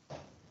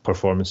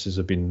 Performances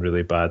have been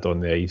really bad on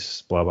the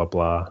ice. Blah blah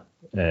blah.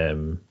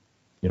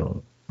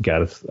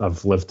 Gareth,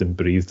 I've lived and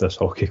breathed this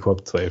hockey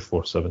club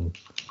 24/7.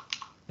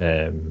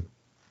 And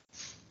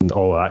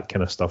all that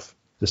kind of stuff.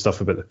 The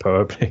stuff about the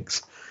power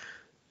breaks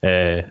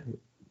that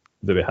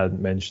we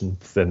hadn't mentioned.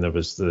 Then there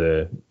was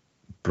the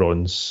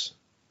bronze,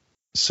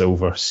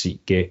 silver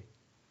seat gate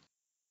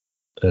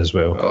as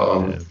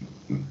well.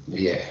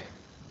 Yeah.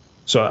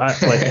 So I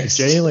like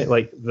genuinely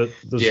like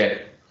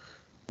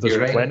there's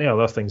right. plenty of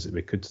other things that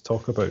we could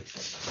talk about,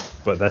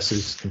 but this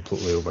is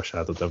completely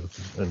overshadowed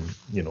everything,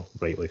 and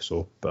rightly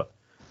so. But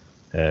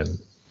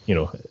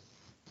you're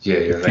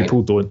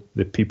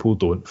the people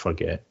don't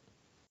forget.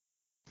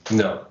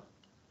 No,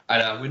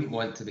 and I wouldn't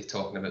want to be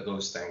talking about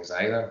those things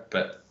either.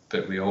 But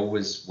we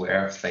always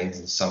were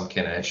finding some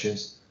kind of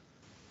issues.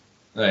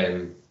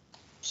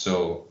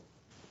 So,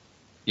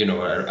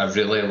 I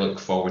really look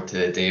forward to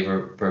the day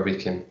where we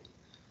can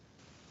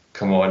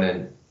come on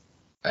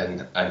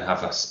and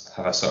have a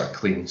sort of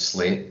clean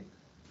slate.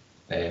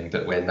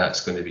 But when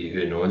that's going to be,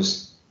 who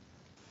knows?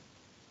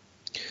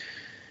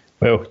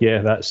 Well,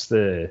 yeah, that's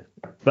the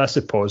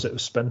positive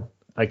spin,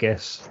 I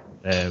guess.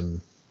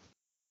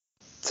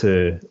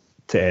 To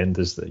end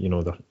is that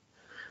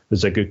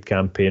there's a good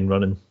campaign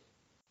running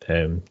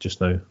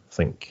just now. I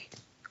think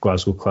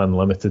Glasgow Clan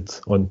Limited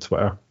on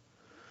Twitter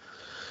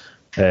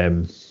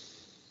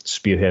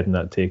spearheading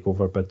that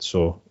takeover bid.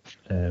 So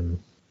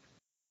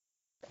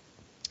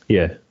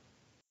yeah,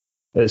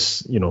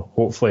 it's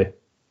hopefully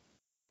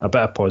a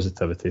bit of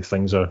positivity.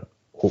 Things are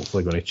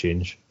hopefully going to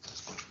change,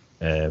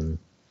 and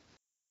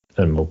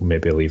we'll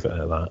maybe leave it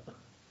at that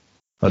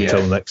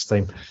until next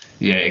time.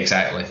 Yeah,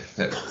 exactly.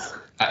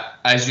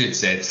 As you had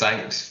said,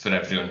 thanks for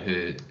everyone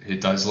who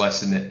does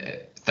listen.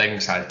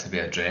 Things had to be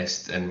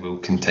addressed, and we'll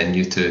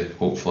continue to,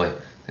 hopefully,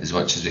 as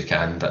much as we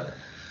can. But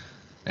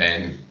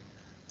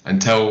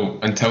until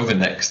the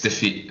next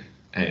defeat,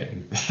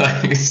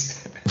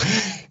 thanks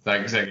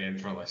again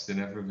for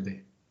listening,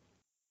 everybody.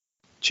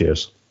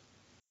 Cheers.